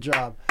 Good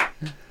job.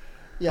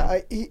 Yeah,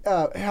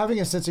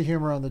 having a sense of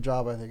humor on the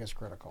job, I think, is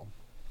critical.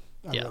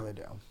 I really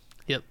do.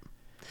 Yep.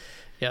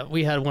 Yeah,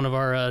 we had one of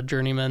our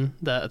journeymen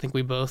that I think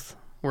we both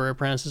were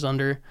apprentices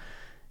under.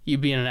 You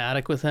be in an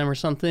attic with him or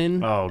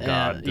something. Oh,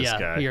 God, this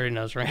guy. He already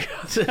knows right.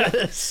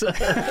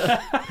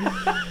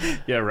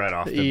 Yeah, right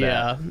off the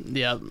bat.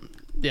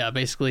 Yeah,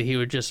 basically he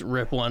would just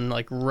rip one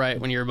like right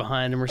when you're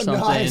behind him or something.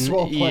 Nice,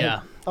 well played.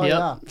 Yeah. Oh, yep.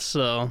 yeah.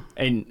 So,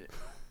 and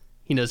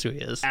he knows who he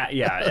is.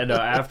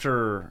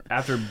 After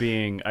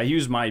being, I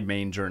used my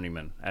main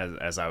journeyman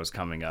as I was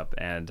coming up,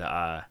 and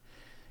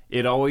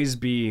it'd always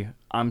be,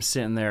 I'm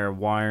sitting there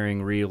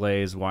wiring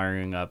relays,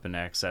 wiring up an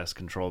access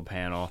control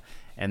panel,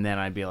 and then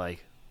I'd be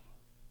like,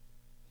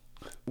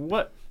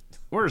 what?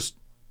 Where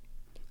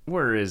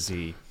is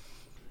he?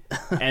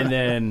 And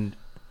then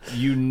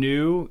you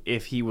knew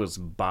if he was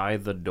by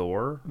the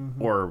door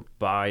or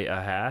by a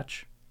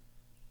hatch,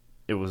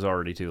 it was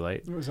already too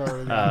late. It was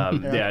already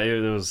done.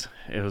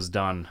 It was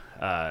done.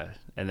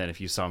 And then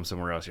if you saw him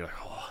somewhere else, you're like,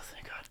 oh,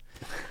 thank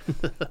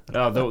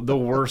God. The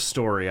worst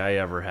story I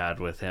ever had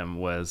with him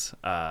was,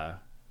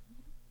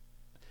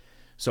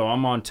 so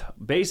I'm on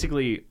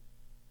basically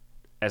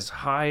as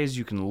high as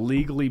you can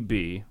legally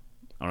be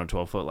on a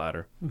 12-foot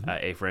ladder,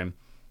 A-frame.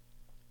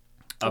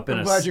 I'm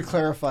glad you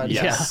clarified.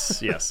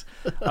 Yes, yes.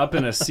 Up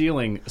in a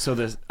ceiling. So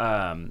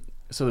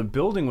the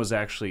building was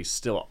actually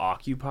still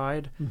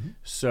occupied.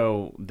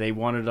 So they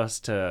wanted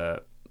us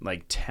to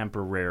like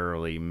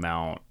temporarily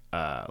mount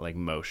like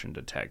motion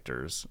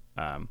detectors,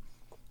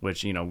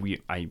 which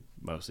I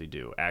mostly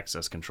do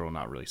access control,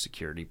 not really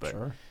security, but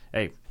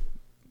hey,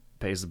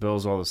 pays the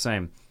bills all the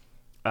same.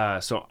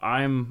 So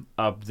I'm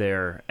up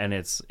there, and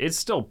it's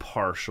still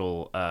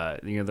partial.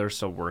 They're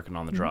still working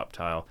on the drop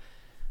tile.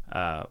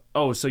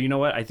 So you know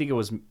what? I think it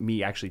was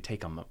me actually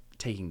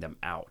taking them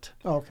out.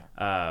 Oh,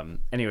 okay.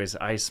 Anyways,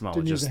 I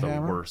smelled just the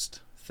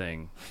worst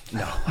thing.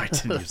 No, I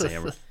didn't use a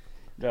hammer.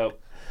 No.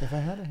 If I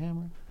had a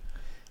hammer.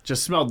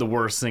 Just smelled the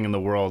worst thing in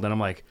the world, and I'm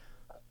like,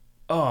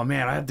 oh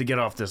man, I have to get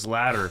off this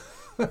ladder.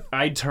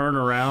 I turn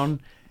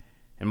around,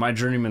 and my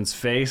journeyman's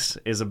face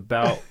is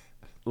about.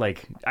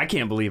 Like, I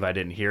can't believe I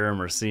didn't hear him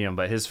or see him,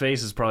 but his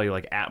face is probably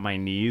like at my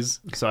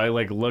knees. So I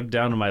like look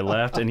down to my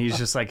left, and he's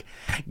just like,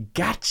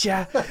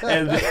 "Gotcha!"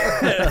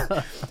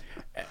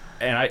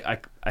 And I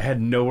had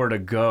nowhere to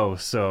go,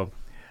 so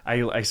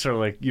I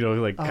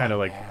started kind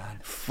of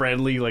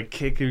friendly, like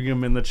kicking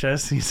him in the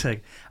chest. And he's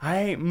like, "I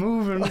ain't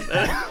moving."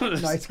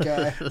 Nice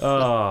guy.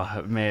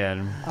 Oh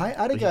man. I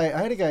had a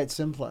guy at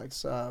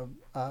Simplex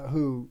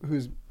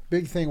whose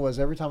big thing was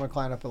every time I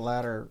climbed up a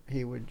ladder,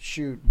 he would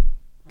shoot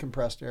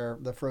compressed air,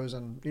 the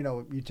frozen.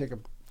 You take a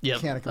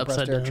can of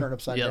compressed air, turn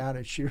upside down,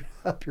 and shoot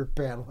up your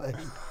pant leg.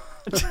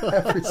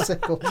 Every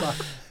single time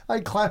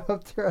I'd climb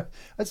up there,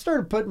 I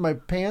started putting my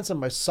pants in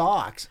my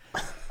socks.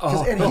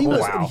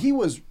 He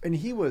would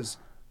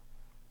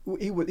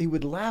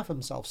laugh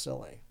himself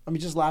silly. I mean,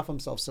 just laugh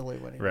himself silly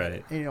when he did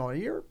it.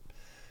 You'd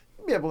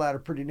be able to ladder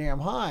pretty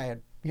damn high,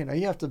 and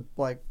you have to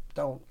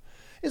don't.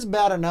 It's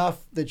bad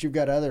enough that you've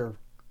got other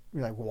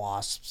like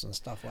wasps and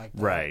stuff like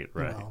that. Right.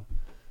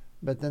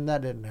 But then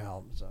that didn't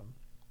help. So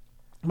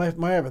my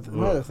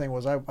other thing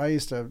was I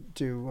used to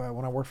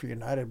when I worked for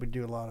United, we'd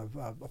do a lot of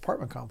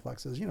apartment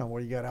complexes.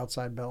 Where you got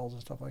outside bells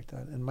and stuff like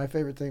that. And my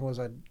favorite thing was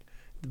the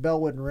bell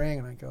wouldn't ring,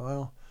 and I'd go,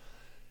 well,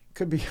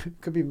 could be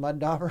mud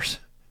daubers.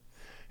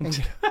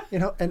 And,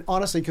 and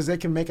honestly, because they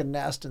can make a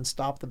nest and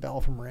stop the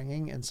bell from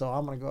ringing, and so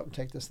I'm going to go up and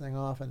take this thing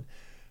off. And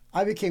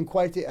I became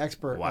quite the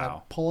expert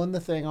at pulling the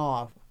thing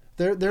off.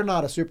 They're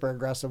not a super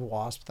aggressive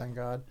wasp, thank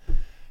God,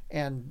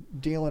 and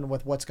dealing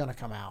with what's going to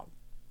come out.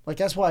 Like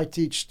that's why I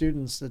teach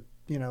students that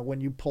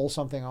when you pull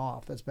something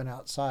off that's been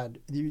outside,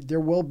 there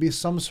will be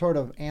some sort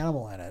of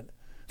animal in it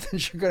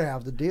that you're going to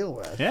have to deal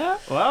with. Yeah,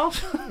 well,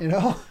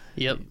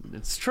 Yep,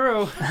 it's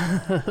true.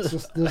 It's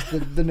just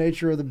the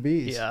nature of the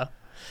beast. Yeah.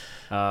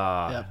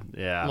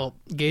 Yeah. Well,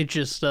 Gage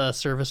just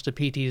serviced a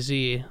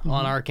PTZ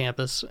on our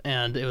campus,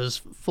 and it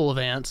was full of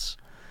ants.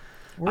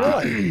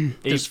 Really?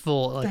 Just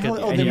full. Like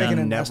they're making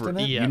a nest in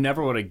it? You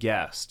never would have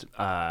guessed.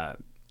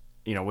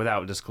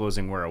 Without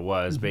disclosing where it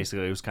was,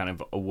 basically it was kind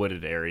of a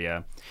wooded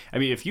area. I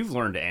mean, if you've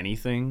learned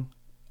anything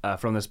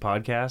from this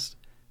podcast,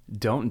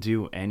 don't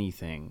do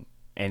anything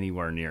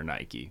anywhere near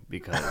Nike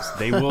because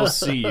they will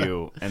see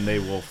you and they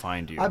will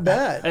find you. I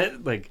bet.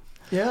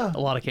 a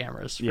lot of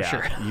cameras for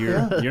sure.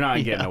 You're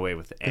not getting away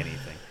with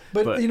anything.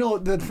 But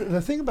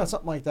the thing about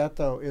something like that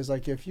though is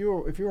like if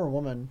you're a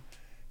woman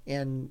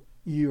and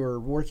you're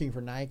working for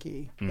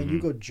Nike and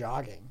you go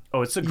jogging.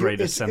 Oh, it's the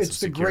greatest sense of security.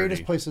 It's the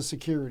greatest place of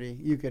security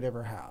you could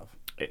ever have.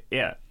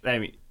 Yeah, I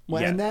mean,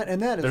 and that is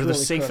they're really the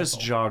safest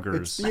critical.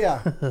 joggers.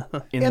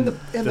 And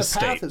the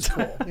state. path is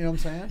cool. You know what I'm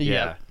saying?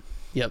 Yeah.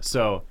 Yep.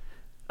 So,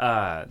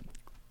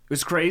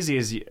 what's crazy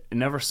is you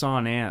never saw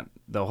an ant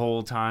the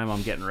whole time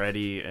I'm getting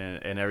ready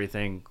and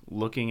everything,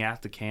 looking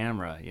at the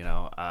camera.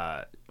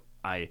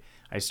 I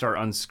start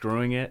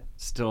unscrewing it,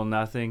 still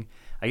nothing.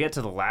 I get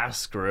to the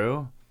last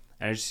screw.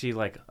 And I just see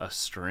like a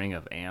string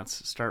of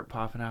ants start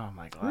popping out. I'm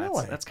like, oh,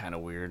 really? that's kind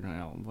of weird.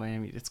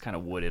 It's kind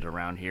of wooded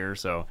around here.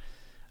 So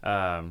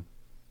I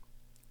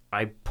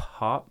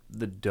pop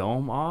the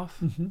dome off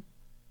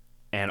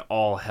and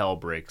all hell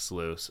breaks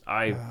loose.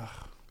 I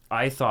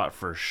thought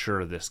for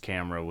sure this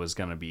camera was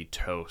going to be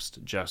toast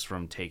just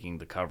from taking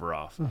the cover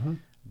off.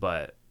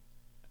 But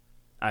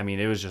I mean,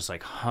 it was just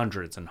like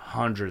hundreds and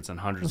hundreds and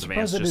hundreds of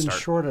ants just start.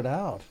 Short it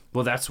out.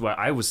 Well, that's what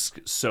I was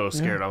so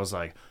scared. I was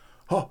like,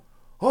 oh.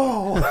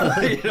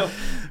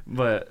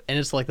 But and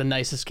it's like the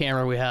nicest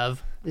camera we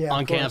have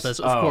on campus,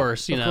 of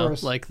course.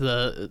 Like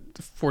the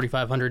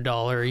 $4,500,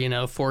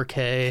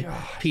 4K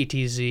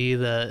PTZ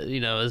that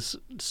is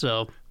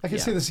so. I can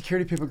see the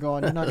security people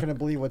going, "You're not going to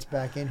believe what's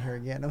back in here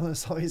again." And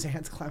there's all these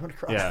ants climbing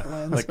across the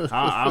lens. Like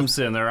I'm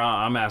sitting there,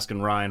 I'm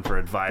asking Ryan for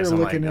advice. I'm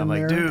like,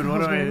 dude,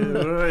 what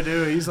do I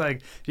do? He's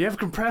like, do you have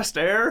compressed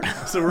air?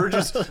 So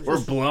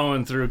we're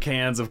blowing through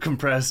cans of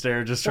compressed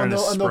air, just trying to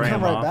spray them off. And they'll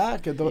come right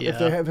back.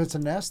 If it's a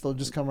nest, they'll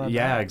just come right back.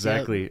 Yeah,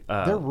 exactly.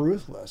 They're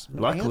ruthless.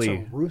 Luckily,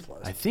 ants are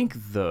ruthless. I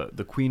think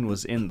the queen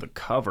was in the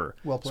cover.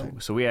 Well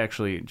played. So we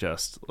actually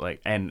just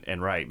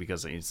and right,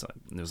 because it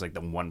was like the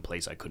one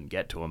place I couldn't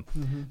get to him.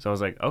 So I was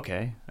like,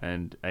 okay,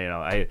 and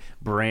I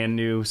brand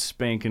new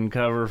spanking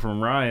cover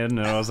from Ryan,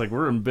 and I was like,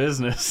 we're in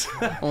business.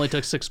 Only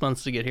took 6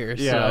 months to get here.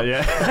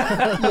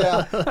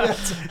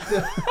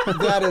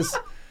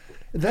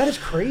 That is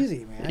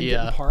crazy, man. Yeah.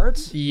 Getting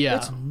parts. Yeah.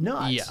 It's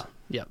nuts.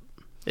 Yeah.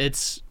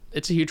 It's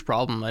a huge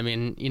problem. I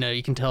mean,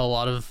 you can tell a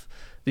lot of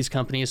these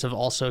companies have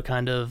also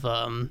kind of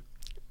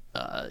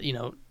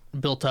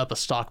built up a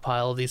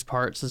stockpile of these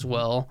parts as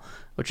well,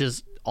 which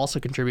is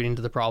also contributing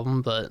to the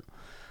problem. But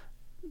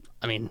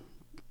I mean,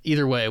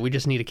 either way, we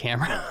just need a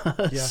camera. No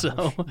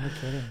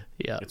kidding.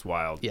 Yeah, it's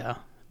wild. Yeah,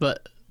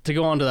 but to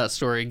go on to that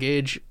story,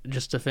 Gage,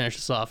 just to finish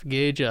this off,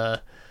 Gage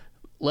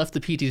left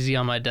the PTZ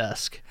on my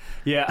desk.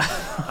 Yeah,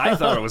 I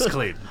thought it was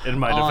clean in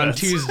my defense. On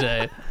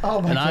Tuesday.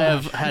 And I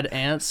have had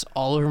ants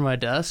all over my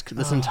desk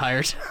this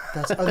entire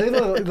time. Are they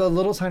the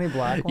little tiny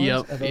black ones?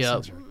 Yep.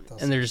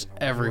 And they're just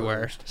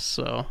everywhere.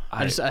 So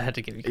I had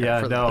to give you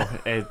credit for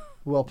that.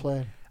 Well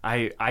played.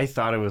 I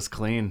thought it was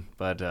clean,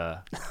 but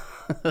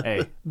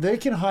hey, they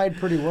can hide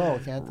pretty well,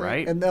 can't they?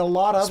 Right. And a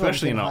lot of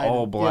especially them in an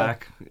all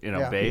black,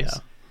 base.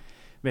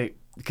 Yeah.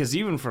 Because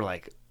even for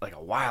like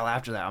a while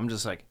after that, I'm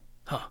just like,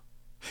 huh.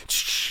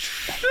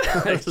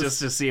 Just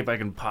to see if I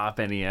can pop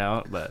any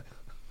out, but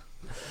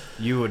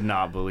you would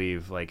not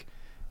believe there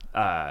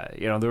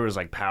was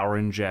like power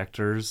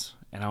injectors,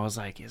 and I was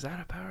like, is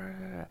that a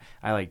power?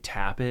 I like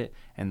tap it,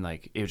 and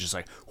like it was just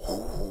like,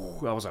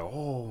 whoo. I was like,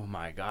 oh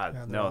my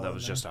god, no, that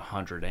was just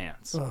 100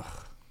 ants. Ugh.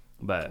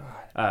 But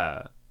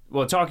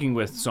well, talking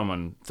with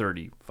someone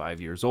 35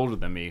 years older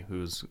than me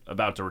who's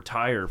about to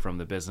retire from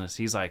the business,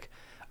 he's like,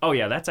 "Oh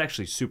yeah, that's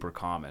actually super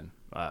common.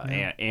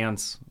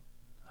 Ants,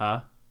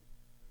 huh?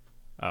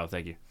 Oh,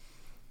 thank you.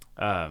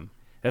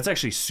 That's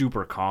actually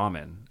super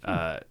common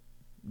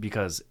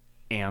because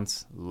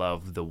ants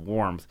love the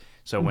warmth.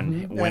 So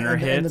when winter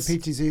hits, and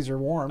the PTZs are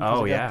warm.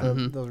 Oh they yeah,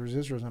 got those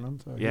resistors in them.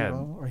 So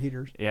or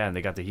heaters. Yeah, and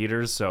they got the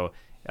heaters. So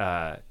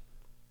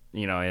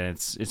you know, and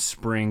it's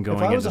spring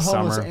going into summer. If I was a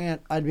homeless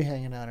ant, I'd be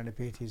hanging out in a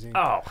PTZ.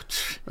 Oh,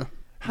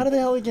 how do the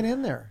hell they get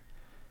in there?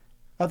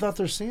 I thought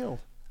they're sealed.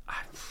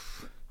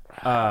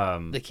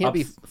 They can't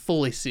be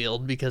fully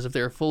sealed, because if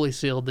they're fully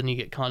sealed, then you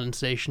get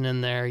condensation in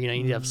there. You know,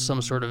 you need to have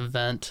some sort of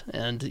vent,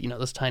 and you know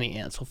those tiny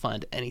ants will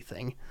find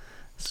anything.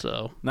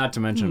 So, not to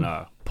mention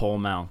pole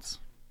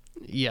mounts.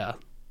 Yeah,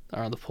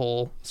 are on the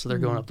pole, so they're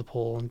going up the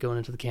pole and going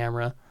into the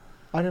camera.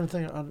 I didn't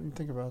think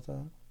about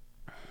that.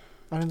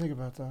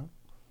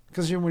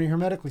 Because when you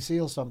hermetically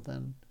seal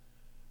something,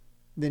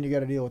 then you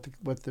got to deal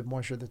with the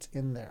moisture that's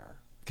in there,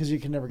 because you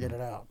can never get it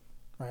out,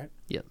 right?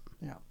 Yep.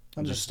 Yeah.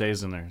 It just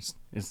stays in there.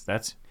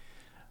 That's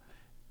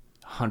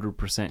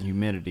 100%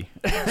 humidity.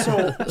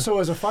 So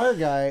as a fire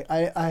guy,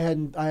 I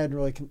hadn't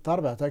really thought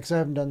about that, because I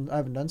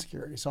haven't done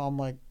security. So I'm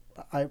like,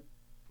 I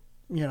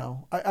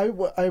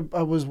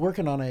was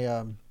working on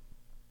a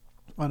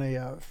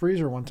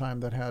freezer one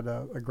time that had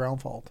a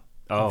ground fault.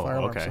 Fire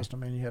alarm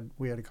system, and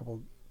we had a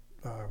couple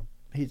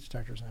heat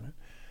detectors in it,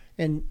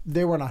 and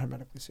they were not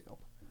hermetically sealed.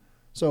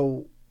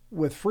 So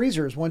with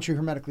freezers, once you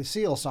hermetically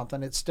seal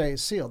something, it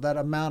stays sealed. That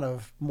amount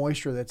of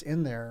moisture that's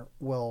in there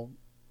will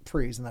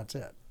freeze, and that's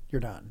it. You're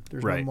done.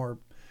 There's no more.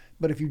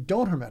 But if you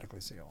don't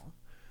hermetically seal,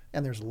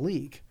 and there's a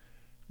leak,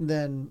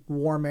 then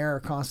warm air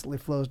constantly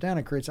flows down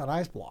and creates that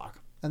ice block,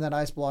 and that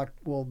ice block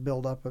will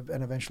build up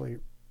and eventually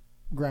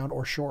ground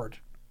or short,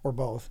 or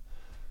both,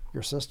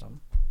 your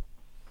system.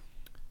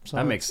 So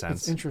that makes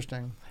sense. It's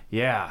interesting.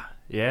 Yeah.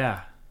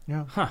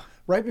 Huh.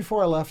 Right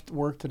before I left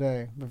work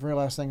today, the very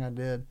last thing I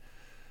did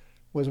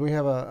was, we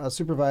have a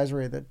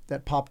supervisory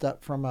that popped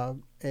up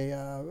from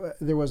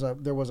there was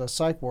a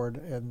psych ward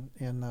in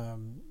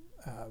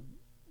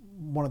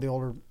one of the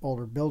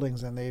older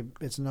buildings, and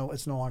it's no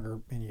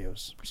longer in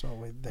use,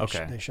 so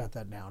they shut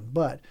that down.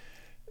 But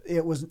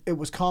it was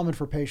common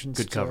for patients.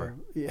 Good cover.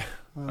 Yeah.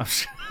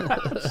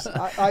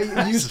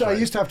 I used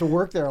to have to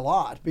work there a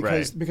lot,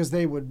 because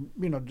they would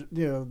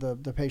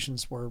the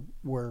patients were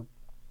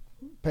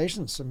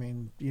patients. I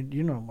mean,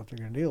 you know what they're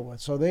going to deal with.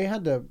 So they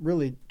had to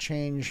really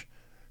change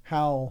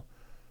how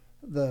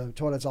the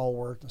toilets all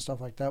worked and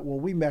stuff like that. Well,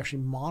 we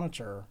actually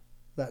monitor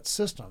that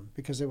system,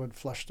 because it would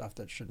flush stuff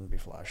that shouldn't be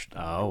flushed.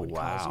 Oh,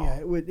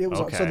 wow. It was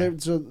okay.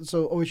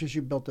 So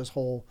OHSU built this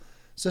whole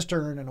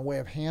cistern and a way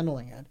of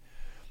handling it.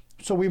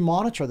 So we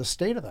monitor the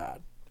state of that,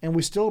 and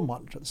we still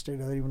monitor the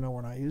state of it, even though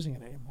we're not using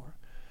it anymore.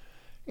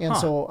 And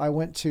so I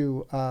went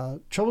to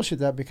troubleshoot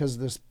that, because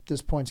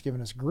this point's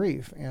given us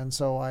grief, and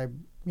so I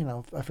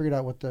figured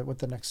out what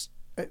the next.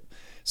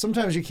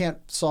 Sometimes you can't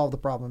solve the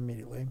problem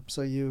immediately,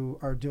 so you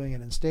are doing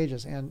it in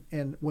stages.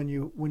 And when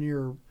you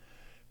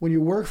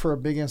work for a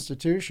big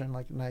institution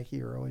like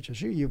Nike or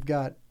OHSU, you've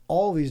got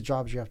all these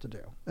jobs you have to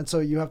do, and so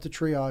you have to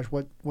triage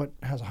what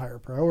has a higher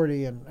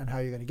priority and how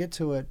you're going to get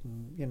to it.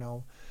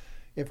 And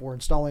if we're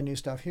installing new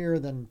stuff here,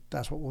 then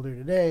that's what we'll do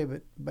today.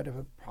 But if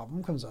a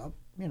problem comes up,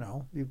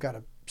 you've got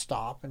to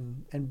stop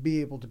and be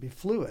able to be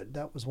fluid.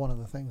 That was one of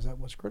the things that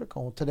was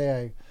critical.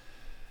 Today I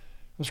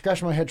was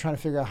scratching my head trying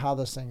to figure out how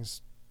this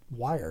thing's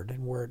wired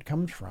and where it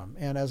comes from.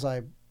 And as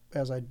I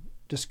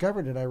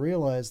discovered it, I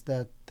realized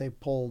that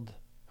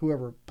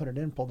whoever put it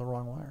in pulled the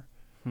wrong wire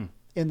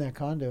in that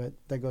conduit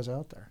that goes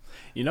out there.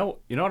 You know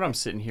what I'm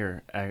sitting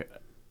here.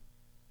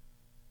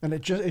 And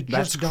it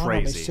just dawned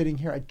on me sitting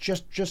here. I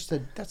just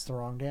said, that's the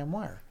wrong damn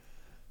wire.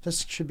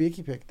 This should be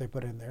icky pick they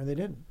put in there. They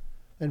didn't.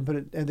 And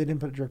they didn't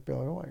put a direct bill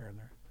wire in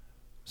there.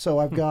 So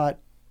I've got.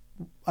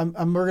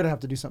 we're gonna have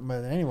to do something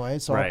with it anyway.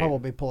 So I'll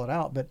probably pull it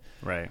out. But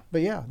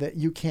yeah, that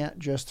you can't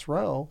just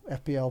throw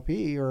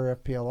FPLP or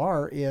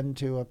FPLR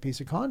into a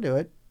piece of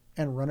conduit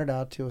and run it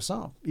out to a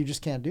sump. You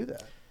just can't do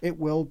that. It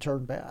will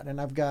turn bad.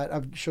 And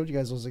I've showed you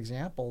guys those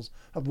examples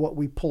of what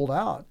we pulled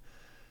out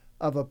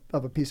of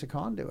a piece of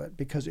conduit,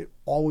 because it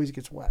always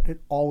gets wet.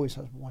 It always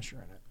has moisture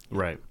in it.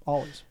 Right.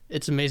 Always.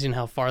 It's amazing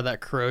how far that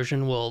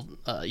corrosion will,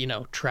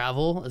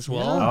 travel as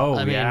well. Yeah. Oh,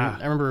 I mean, yeah.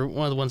 I remember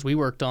one of the ones we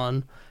worked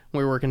on when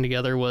we were working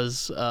together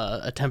was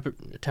a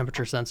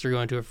temperature sensor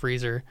going to a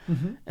freezer,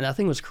 and that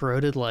thing was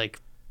corroded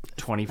like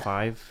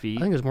 25 feet.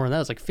 I think it was more than that.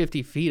 It was like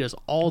 50 feet. It was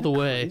all the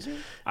way. Crazy?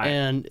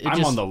 And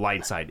I'm on the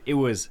light side. It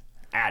was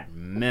at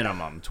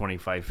minimum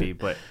 25 feet,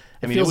 but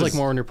it feels like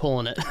more when you're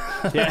pulling it.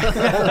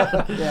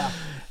 Yeah. Yeah.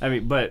 I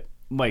mean, but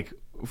like,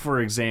 for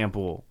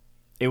example,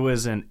 it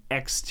was an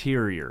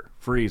exterior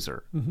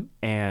freezer,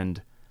 and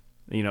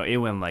it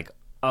went like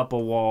up a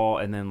wall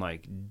and then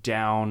like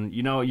down.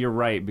 You're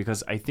right,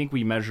 because I think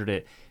we measured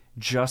it.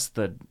 Just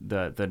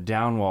the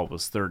down wall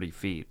was 30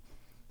 feet.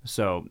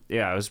 So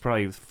yeah, it was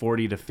probably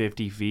 40 to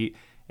 50 feet,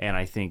 and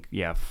I think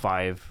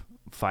 5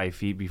 5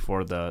 feet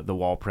before the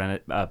wall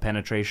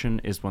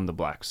penetration is when the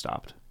black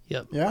stopped.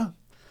 Yep. Yeah.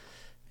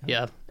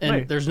 Yeah, and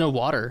Right. there's no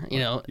water,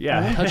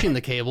 Yeah. touching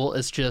the cable.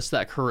 It's just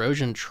that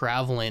corrosion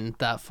traveling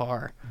that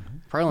far.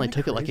 Probably only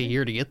took it like a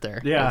year to get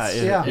there. Yeah,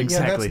 It's-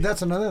 exactly.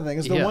 That's another thing.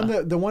 Is the Yeah.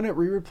 one that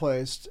we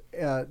replaced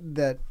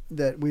that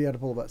we had to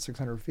pull about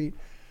 600 feet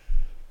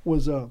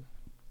was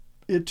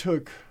it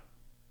took.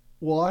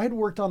 Well, I had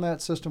worked on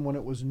that system when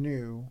it was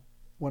new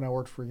when I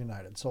worked for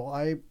United. So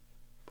I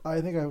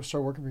think I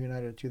started working for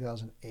United in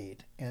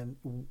 2008, and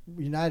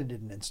United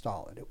didn't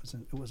install it.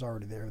 It was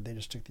already there. They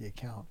just took the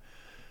account,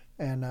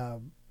 and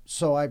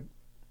so I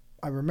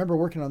remember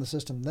working on the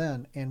system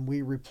then, and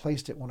we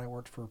replaced it when I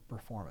worked for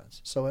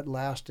Performance. So it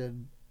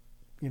lasted,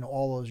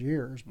 all those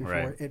years before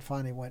Right. it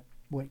finally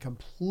went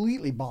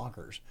completely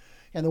bonkers.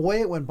 And the way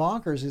it went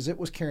bonkers is it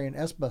was carrying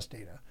S-bus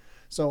data.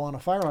 So on a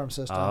fire alarm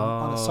system,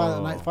 on a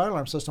silent night fire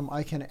alarm system,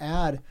 I can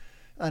add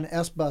an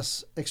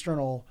S-bus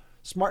external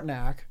smart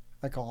NAC,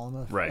 I call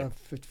them, Right. a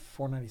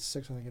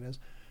 496, I think it is.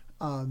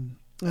 And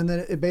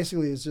then it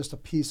basically is just a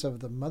piece of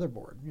the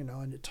motherboard,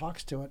 and it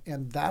talks to it.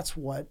 And that's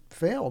what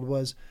failed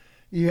was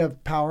you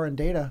have power and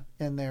data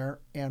in there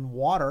and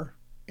water.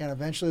 And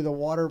eventually the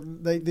water,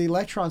 the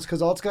electrons,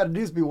 because all it's got to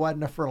do is be wide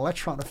enough for an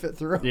electron to fit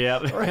through. Yeah.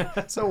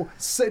 Right? So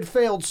it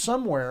failed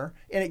somewhere,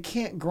 and it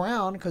can't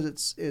ground because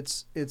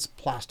it's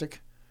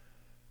plastic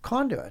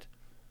conduit.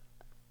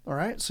 All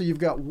right, so you've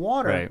got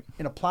water Right.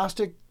 in a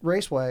plastic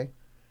raceway,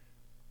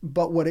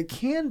 but what it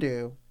can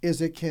do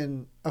is it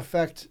can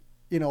affect,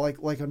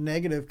 like a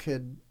negative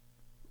could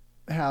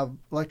have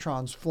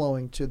electrons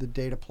flowing to the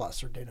data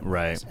plus or data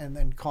minus, Right. and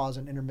then cause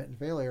an intermittent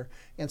failure.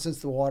 And since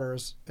the water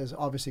is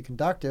obviously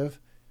conductive,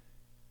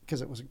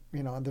 because it was,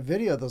 in the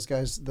video, those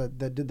guys that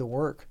did the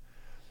work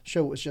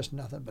show it was just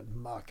nothing but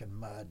muck and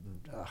mud,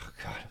 and oh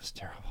god, it was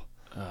terrible.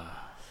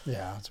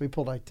 Yeah, so we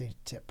pulled like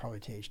probably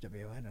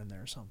THWN in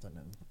there or something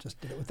and just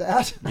did it with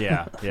that.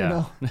 Yeah,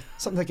 yeah.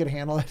 Something that could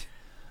handle it.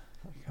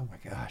 Like, oh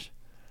my gosh.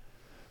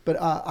 But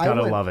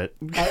Gotta love it.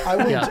 I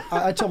went.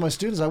 I tell my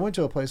students I went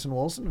to a place in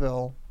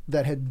Wilsonville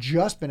that had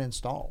just been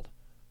installed,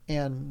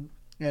 and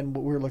we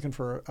were looking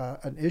for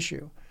an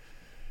issue,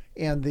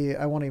 and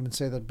I won't even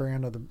say the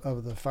brand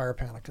of the fire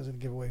panel because it'd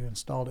give away who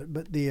installed it.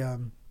 But the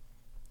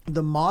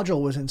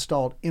module was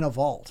installed in a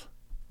vault,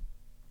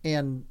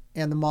 and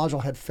the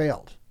module had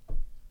failed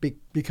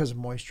because of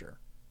moisture.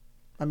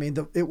 I mean,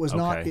 it was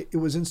not. Okay. It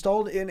was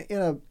installed in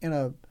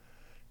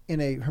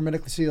a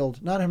hermetically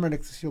sealed, not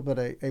hermetically sealed, but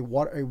a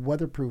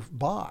weatherproof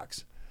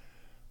box,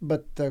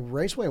 but the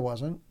raceway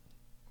wasn't,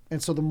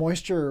 and so the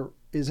moisture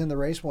is in the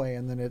raceway,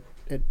 and then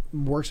it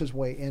works its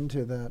way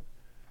into that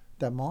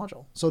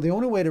module. So the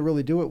only way to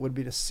really do it would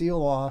be to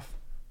seal off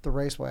the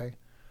raceway,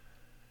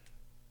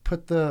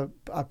 put a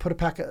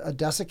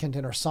desiccant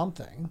in or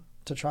something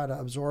to try to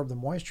absorb the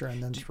moisture,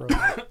 and then throw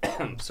it.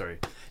 I'm sorry.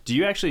 Do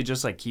you actually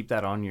just like keep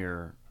that on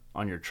your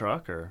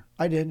truck or?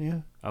 I did,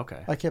 yeah.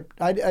 Okay.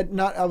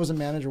 I was a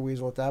manager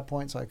weasel at that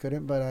point, so I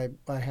couldn't, but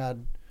I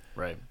had.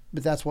 Right.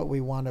 But that's what we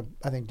wound up,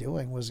 I think,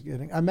 doing was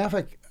getting. A matter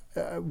of fact,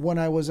 when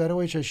I was at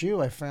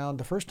OHSU, I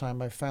found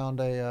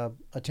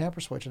a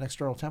tamper switch, an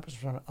external tamper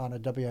switch on a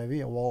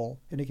WIV, a wall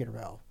indicator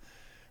valve,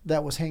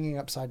 that was hanging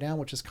upside down,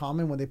 which is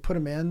common. When they put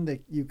them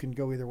in, you can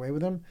go either way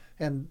with them,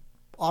 and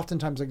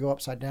oftentimes they go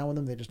upside down with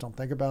them. They just don't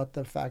think about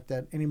the fact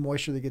that any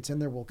moisture that gets in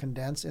there will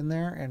condense in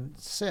there and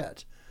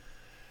sit.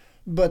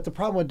 But the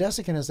problem with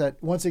desiccant is that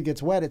once it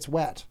gets wet, it's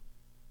wet.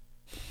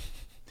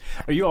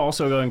 Are you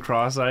also going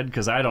cross-eyed?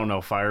 Because I don't know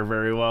fire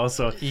very well,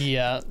 so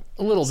Yeah,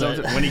 a little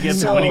bit. when he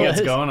gets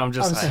going, I'm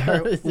just like,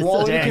 sorry.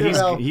 Wall damn, indicator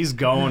valve. he's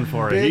going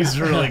for it. Big- He's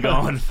really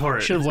going for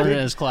it. Should have learned it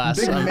in his class.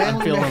 big I'm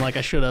manly feeling man. like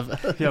I should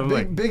have. Yeah, I'm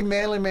like, Big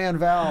manly man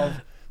valve.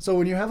 So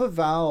when you have a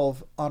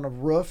valve on a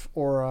roof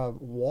or a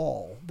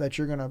wall that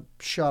you're going to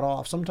shut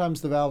off,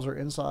 sometimes the valves are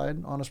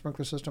inside on a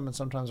sprinkler system and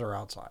sometimes they're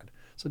outside.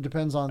 So it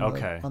depends on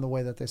the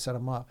way that they set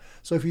them up.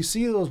 So if you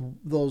see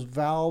those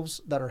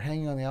valves that are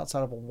hanging on the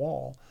outside of a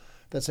wall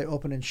that say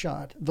open and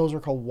shut, those are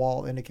called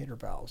wall indicator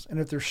valves. And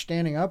if they're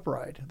standing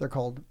upright, they're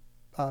called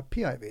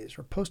PIVs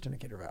or post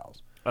indicator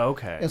valves.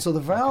 okay. And so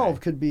the valve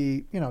could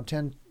be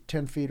 10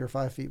 feet or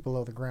 5 feet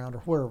below the ground or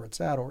wherever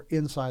it's at or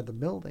inside the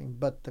building,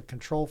 but the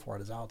control for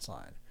it is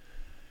outside.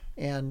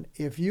 And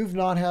if you've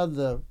not had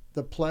the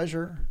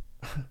pleasure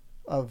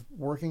of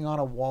working on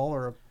a wall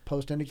or a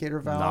post indicator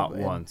valve, Not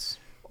once.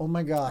 oh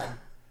my God,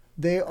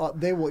 they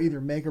will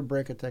either make or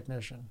break a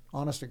technician.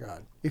 Honest to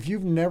God, if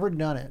you've never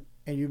done it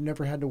and you've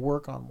never had to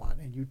work on one,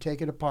 and you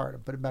take it apart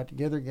and put it back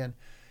together again,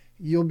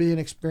 you'll be an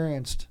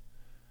experienced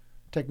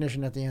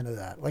technician at the end of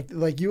that.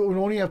 Like you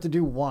only have to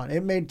do one.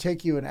 It may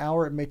take you an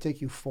hour. It may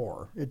take you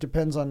 4. It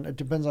depends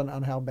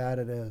on how bad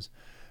it is.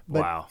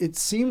 But Wow. It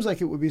seems like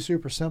it would be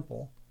super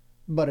simple,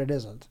 but it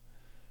isn't.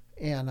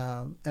 And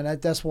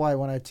that's why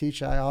when I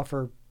teach, I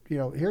offer,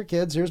 here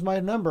kids, here's my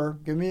number.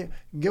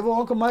 Give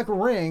Uncle Mike a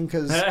ring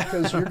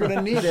because you're going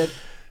to need it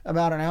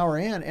about an hour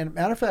in. And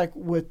matter of fact,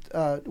 with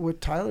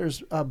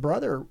Tyler's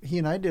brother, he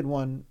and I did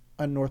one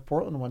in North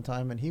Portland one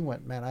time, and he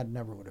went, man, I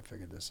never would have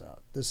figured this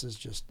out. This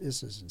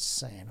is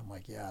insane. I'm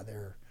like, yeah,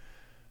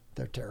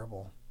 they're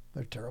terrible.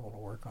 They're terrible to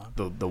work on.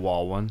 The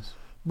wall ones.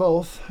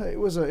 Both. It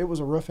was a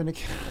roof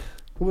indicator.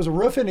 It was a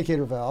roof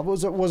indicator valve.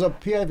 It was a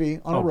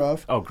PIV on a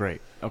roof. Oh,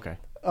 great. Okay.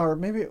 Or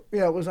maybe,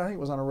 yeah, it was. I think it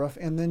was on a roof.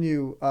 And then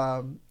you,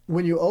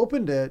 when you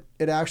opened it,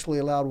 it actually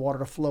allowed water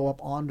to flow up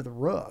onto the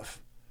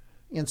roof.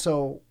 And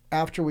so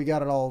after we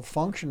got it all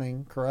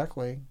functioning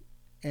correctly,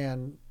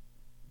 and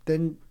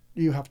then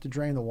you have to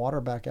drain the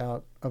water back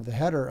out of the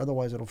header,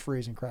 otherwise it'll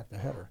freeze and crack the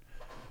header.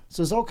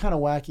 So there's all kind of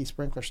wacky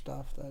sprinkler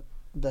stuff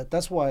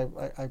that's why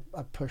I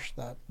push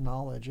that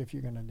knowledge if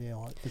you're going to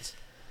deal. It's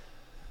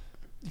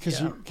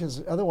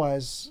because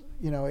otherwise,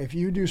 if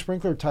you do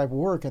sprinkler type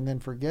work and then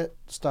forget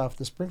stuff,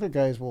 the sprinkler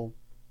guys will,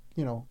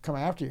 come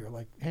after you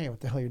like, hey, what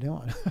the hell are you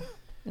doing?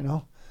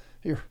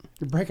 You're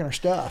breaking our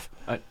stuff.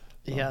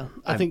 Yeah,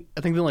 I think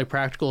the only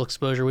practical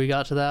exposure we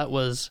got to that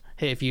was,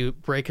 hey, if you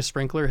break a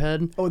sprinkler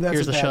head,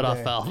 here's a shut-off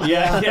valve.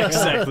 Yeah,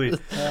 exactly.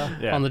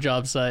 Yeah. On the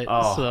job site.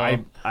 Oh,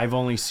 so. I've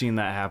only seen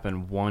that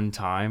happen one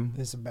time.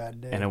 It's a bad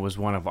day. And it was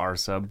one of our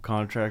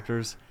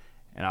subcontractors,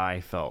 and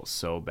I felt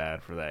so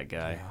bad for that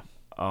guy. Yeah.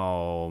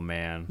 Oh,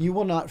 man. You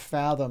will not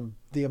fathom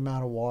the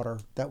amount of water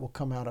that will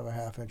come out of a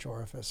half-inch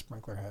orifice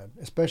sprinkler head,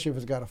 especially if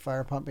it's got a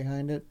fire pump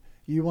behind it.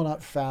 You will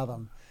not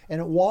fathom.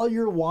 And while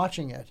you're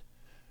watching it,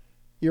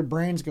 your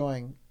brain's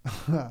going,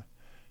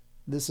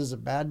 this is a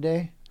bad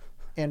day,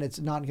 and it's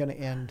not going to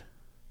end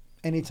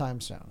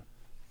anytime soon.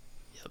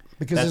 Yep.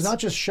 Because it's not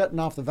just shutting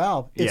off the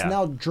valve. It's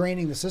now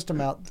draining the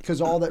system out because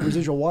all that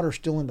residual water is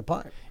still in the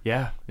pipe.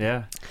 Yeah.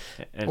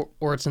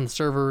 Or it's in the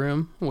server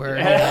room where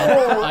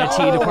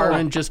IT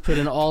department just put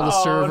in all the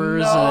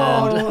servers.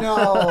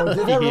 No.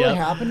 Did that really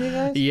happen to you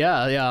guys?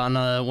 Yeah. On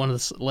one of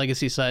the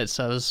legacy sites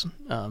I was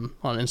on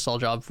an install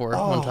job for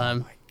one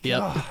time.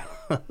 Yep.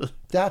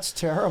 That's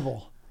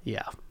terrible.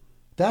 Yeah.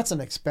 That's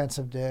an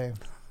expensive day.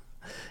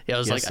 Yeah, it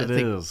was I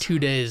think 2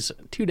 days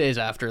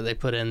after they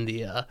put in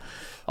the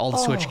all the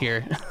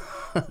switchgear.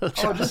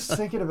 Just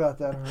thinking about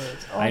that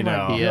hurts. I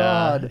know. My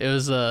God. It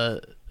was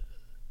a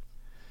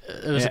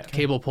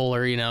cable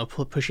puller,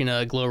 pushing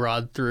a glow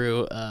rod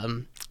through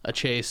a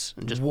chase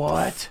and just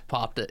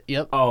popped it.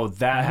 Yep. Oh,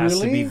 that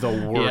has to be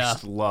the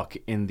worst luck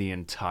in the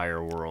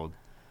entire world.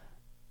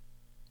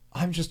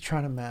 I'm just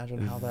trying to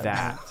imagine how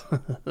that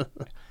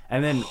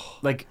And then,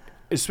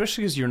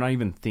 especially because you're not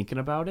even thinking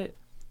about it,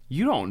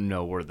 you don't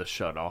know where the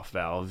shutoff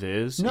valve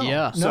is.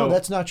 No,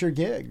 that's not your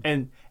gig.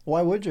 And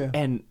why would you?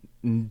 And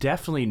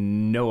definitely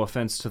no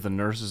offense to the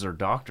nurses or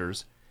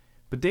doctors,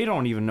 but they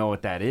don't even know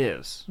what that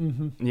is.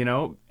 Mm-hmm.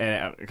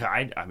 And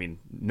I mean,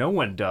 no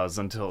one does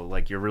until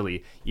you're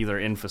really either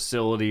in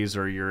facilities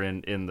or you're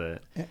in the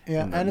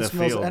field. And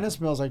it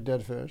smells like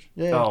dead fish.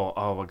 Yeah.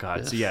 Oh my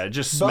God. So it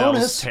just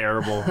smells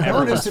terrible.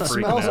 Bonus, it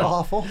smells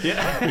awful.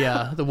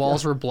 Yeah. The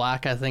walls were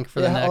black, I think,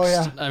 for the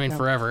next.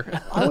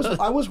 Forever.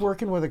 I was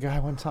working with a guy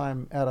one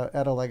time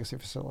at a legacy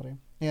facility.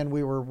 And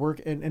we were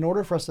working, in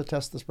order for us to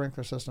test the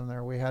sprinkler system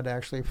there, we had to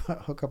actually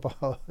hook up a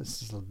hose.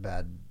 This is a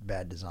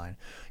bad design.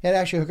 You had to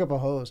actually hook up a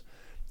hose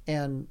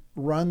and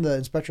run the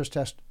inspector's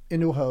test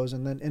into a hose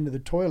and then into the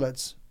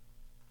toilets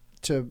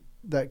because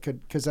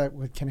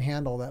that can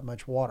handle that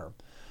much water.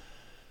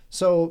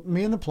 So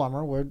me and the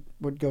plumber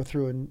would go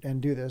through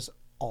and do this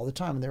all the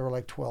time. And there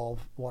were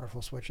 12 water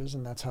flow switches,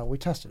 and that's how we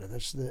tested it.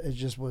 It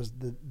just was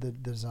the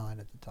design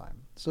at the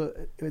time. So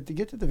to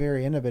get to the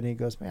very end of it, he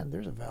goes, man,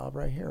 there's a valve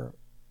right here.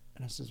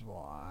 And I says,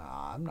 well,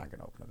 I'm not going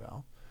to open the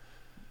valve.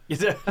 He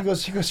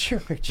goes, you're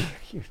a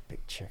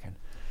big chicken.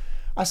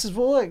 I says,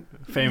 well,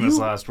 famous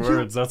last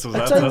words. That's what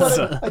I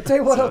tell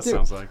you what I'll do.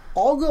 Sounds like.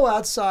 I'll go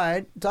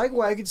outside, take a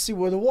wagon to see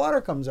where the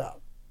water comes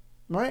out,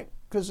 right?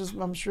 Because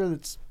I'm sure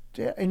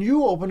and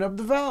you open up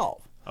the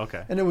valve.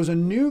 Okay. And there was a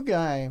new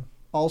guy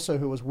also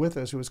who was with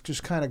us, who was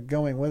just kind of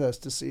going with us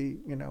to see,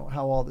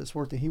 how all this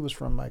worked. And he was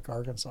from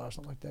Arkansas or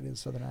something like that. He had a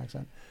southern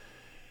accent.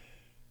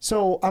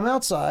 So I'm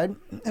outside,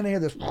 and I hear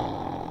this.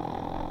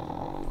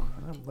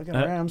 I'm looking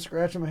around, I'm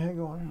scratching my head,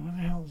 going, "What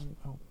the hell is?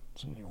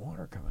 There's any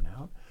water coming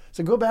out?"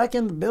 So I go back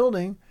in the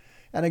building,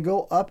 and I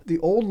go up the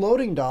old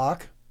loading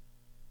dock.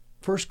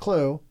 First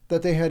clue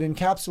that they had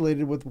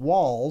encapsulated with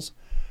walls,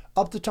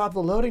 up the top of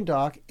the loading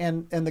dock,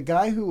 and the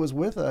guy who was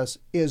with us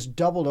is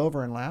doubled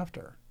over in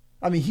laughter.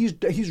 I mean, he's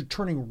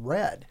turning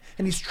red,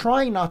 and he's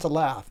trying not to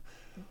laugh.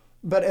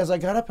 But as I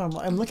got up,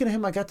 I'm looking at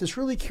him. I got this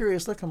really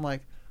curious look. I'm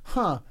like,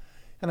 huh.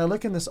 And I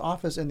look in this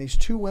office, and these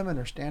two women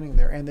are standing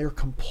there, and they're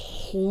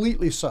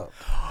completely soaked.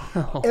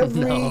 There's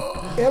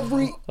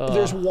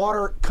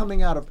water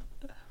coming out of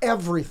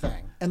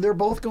everything, and they're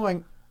both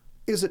going,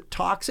 "Is it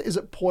toxic? Is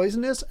it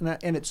poisonous?"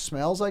 And it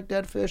smells like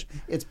dead fish.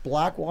 It's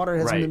black water.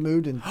 It hasn't been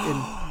moved in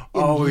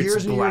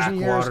years and years and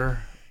years. Water.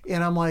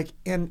 And I'm like,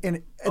 and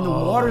the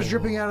water's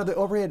dripping out of the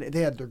overhead.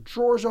 They had their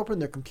drawers open,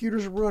 their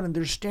computers were ruined, and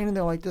they're standing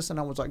there like this. And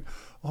I was like,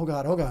 oh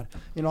God,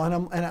 you know.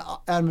 And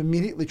I'm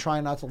immediately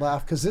trying not to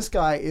laugh because this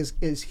guy is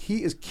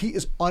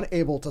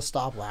unable to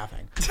stop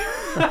laughing.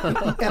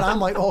 And I'm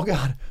like, oh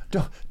God,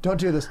 don't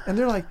do this. And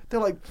they're like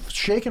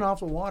shaking off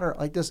the water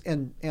like this.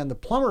 And the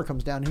plumber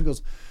comes down. And he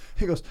goes,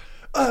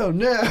 oh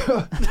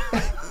no.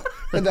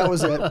 And that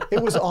was it.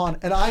 It was on,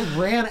 and I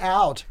ran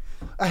out.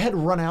 I had to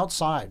run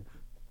outside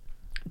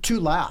to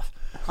laugh.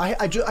 I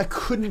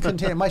couldn't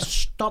contain it. My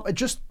stomach,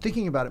 just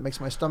thinking about it makes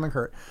my stomach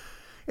hurt.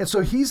 And so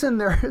he's in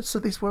there. So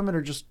these women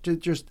are just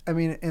I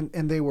mean,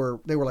 and they were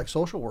like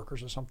social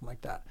workers or something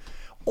like that.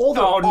 All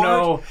their art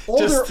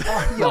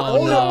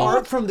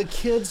art from the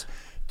kids,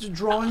 the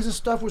drawings and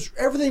stuff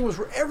everything was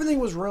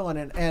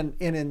ruined.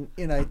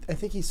 And I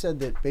think he said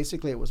that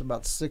basically it was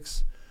about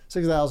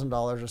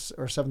 $6,000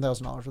 or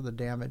 $7,000 worth of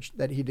damage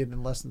that he did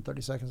in less than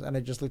 30 seconds. And I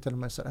just looked at him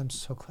and I said, I'm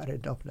so glad I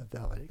didn't open up that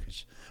valve.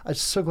 I'm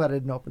so glad I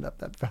didn't open up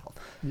that valve.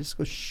 And just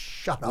go,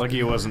 shut up. Lucky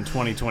it wasn't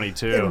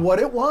 2022. And what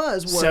it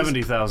was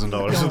 $70,000.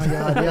 Oh my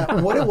God,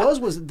 yeah. What it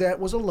was that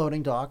was a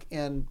loading dock,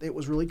 and it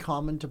was really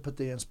common to put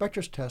the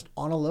inspector's test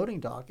on a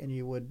loading dock, and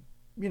you would,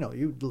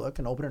 you'd look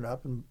and open it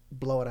up and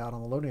blow it out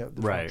on the loading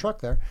the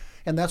truck there.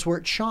 And that's where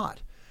it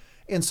shot.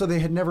 And so they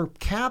had never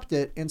capped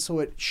it, and so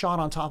it shot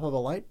on top of a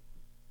light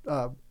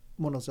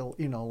one of those,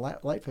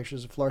 light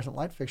fixtures, a fluorescent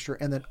light fixture,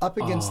 and then up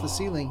against the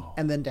ceiling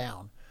and then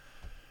down.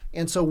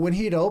 And so when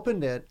he'd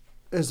opened it,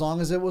 as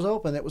long as it was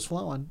open, it was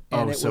flowing.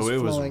 And it was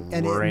flowing.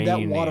 And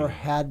that water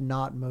had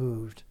not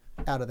moved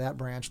out of that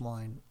branch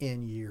line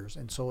in years.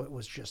 And so it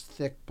was just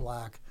thick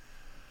black.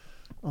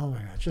 Oh my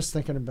God. Just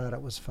thinking about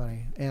it was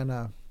funny. And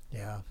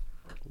yeah.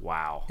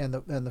 Wow. And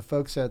the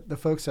folks at the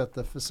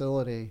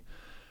facility,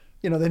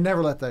 they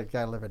never let that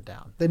guy live it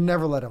down. They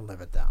never let him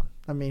live it down.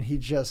 I mean,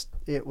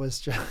 it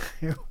was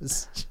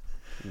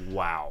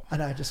wow.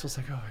 And I just was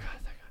like, oh my God,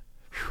 thank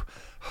God.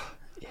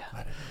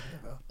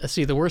 Yeah.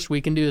 See, the worst we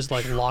can do is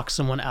like lock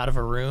someone out of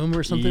a room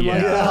or something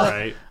like that.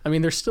 Right. I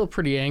mean, they're still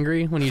pretty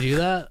angry when you do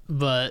that,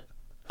 but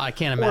I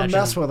can't imagine. Or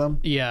mess with them.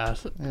 Yeah.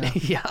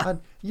 Yeah.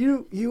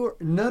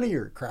 None of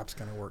your crap's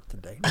gonna work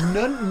today.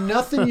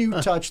 Nothing you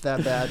touch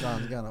that badge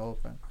on is gonna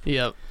open.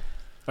 Yep.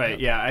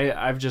 Right, yeah,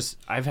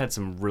 I've had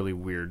some really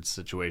weird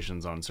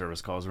situations on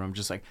service calls where I'm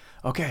just like,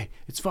 okay,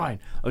 it's fine.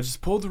 I'll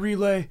just pull the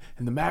relay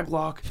and the mag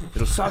lock.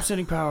 It'll stop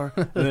sending power.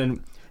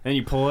 And then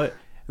you pull it,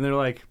 and they're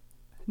like,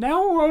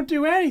 now it won't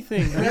do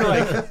anything. And you're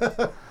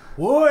like,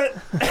 what?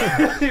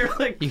 You're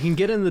like, you can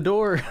get in the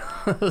door.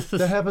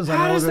 That happens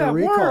on elevator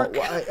recall.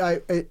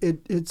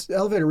 It's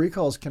elevator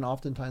recalls can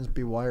oftentimes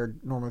be wired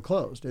normally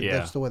closed.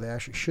 That's the way they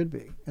actually should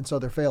be, and so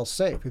they're fail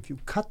safe. If you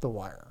cut the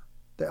wire,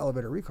 the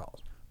elevator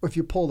recalls. Or if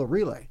you pull the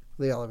relay,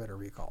 the elevator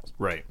recalls.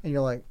 Right. And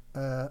you're like,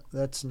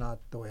 that's not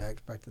the way I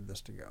expected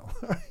this to go.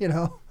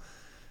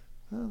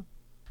 Well,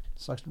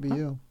 sucks to be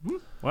you.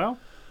 Well.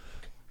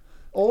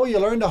 Oh, you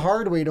learned the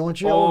hard way, don't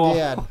you? Oh,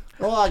 God.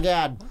 Oh,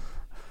 God.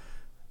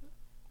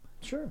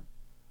 Sure.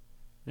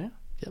 Yeah.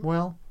 Yep.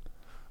 Well,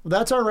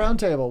 that's our round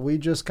table. We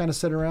just kind of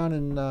sit around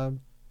and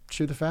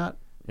chew the fat.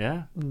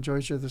 Yeah. Enjoy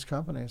each other's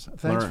companies.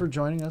 Thanks for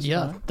joining us.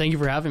 Yeah. Tonight. Thank you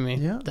for having me.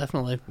 Yeah.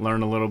 Definitely.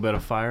 Learn a little bit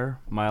of fire,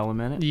 mile a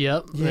minute.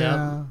 Yep.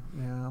 Yeah.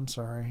 Yeah, I'm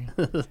sorry.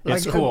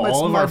 It's cool.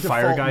 All of our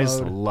fire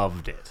guys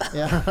loved it.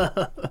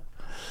 Yeah.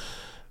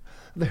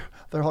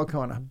 They're all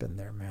going, I've been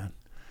there, man.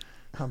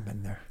 I've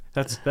been there.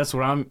 That's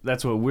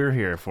what we're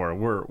here for.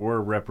 We're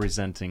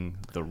representing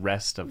the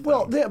rest of them.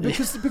 Well, yeah,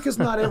 because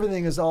not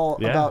everything is all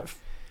about.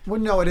 Well,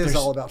 no, it is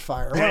all about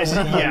fire. I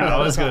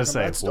was going to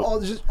say.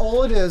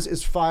 All it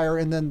is fire,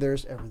 and then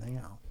there's everything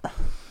else.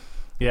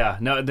 Yeah,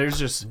 no, there's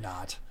just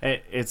not.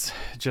 It's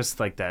just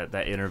like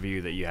that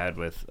interview that you had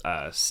with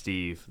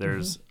Steve.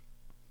 There's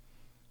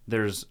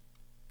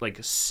like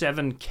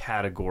 7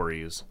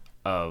 categories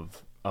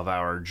of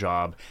our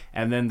job,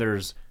 and then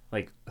there's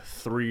like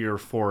 3 or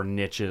 4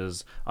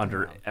 niches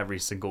under every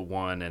single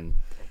one, and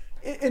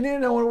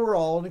we're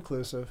all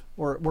inclusive.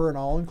 We're an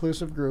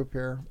all-inclusive group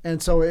here,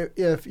 and so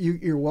if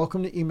you're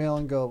welcome to email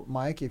and go,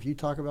 Mike, if you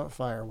talk about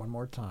fire one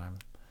more time,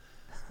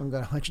 I'm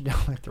going to hunt you down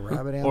like the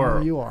rabbit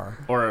animal you are.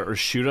 Or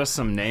shoot us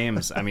some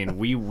names. I mean,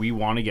 we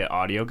want to get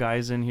audio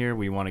guys in here.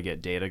 We want to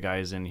get data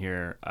guys in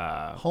here.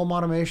 Home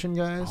automation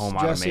guys.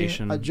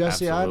 Automation.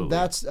 Jesse, absolutely.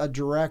 That's a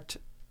direct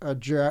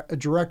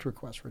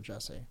request for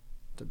Jesse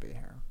to be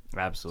here.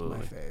 Absolutely.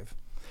 That's my fave.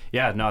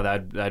 Yeah, no,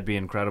 that'd be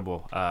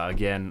incredible.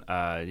 Again,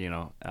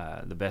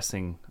 the best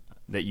thing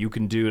that you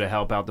can do to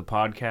help out the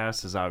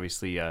podcast is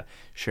obviously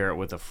share it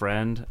with a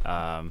friend.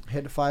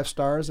 Hit 5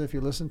 stars if you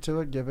listen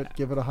to it. Give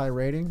it a high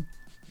rating.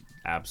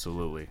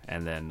 Absolutely.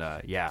 And then,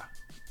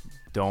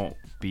 don't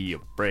be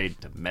afraid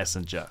to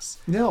message us.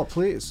 No,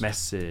 please.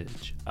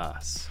 Message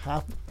us.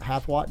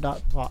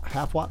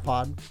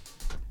 Halfwattpod.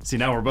 See,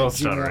 now we're both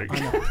stuttering.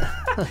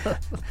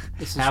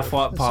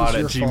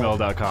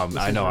 Halfwattpod@gmail.com.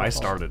 I know, I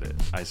started it.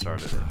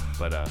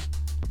 But,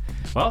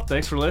 well,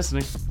 thanks for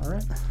listening. All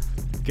right.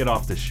 Get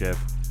off the ship.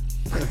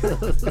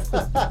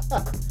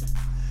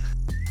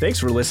 Thanks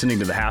for listening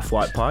to the Half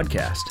Watt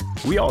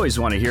Podcast. We always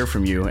want to hear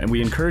from you, and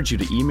we encourage you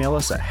to email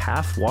us at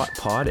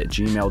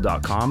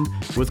halfwattpod@gmail.com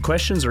with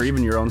questions or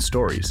even your own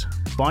stories.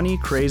 Funny,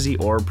 crazy,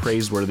 or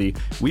praiseworthy,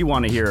 we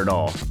want to hear it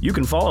all. You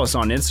can follow us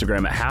on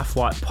Instagram at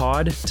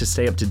halfwattpod to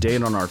stay up to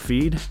date on our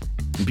feed.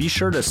 And be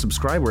sure to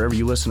subscribe wherever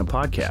you listen to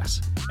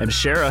podcasts. And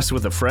share us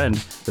with a friend,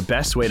 the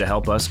best way to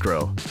help us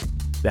grow.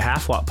 The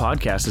Half Watt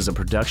Podcast is a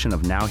production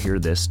of Now Hear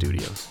This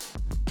Studios.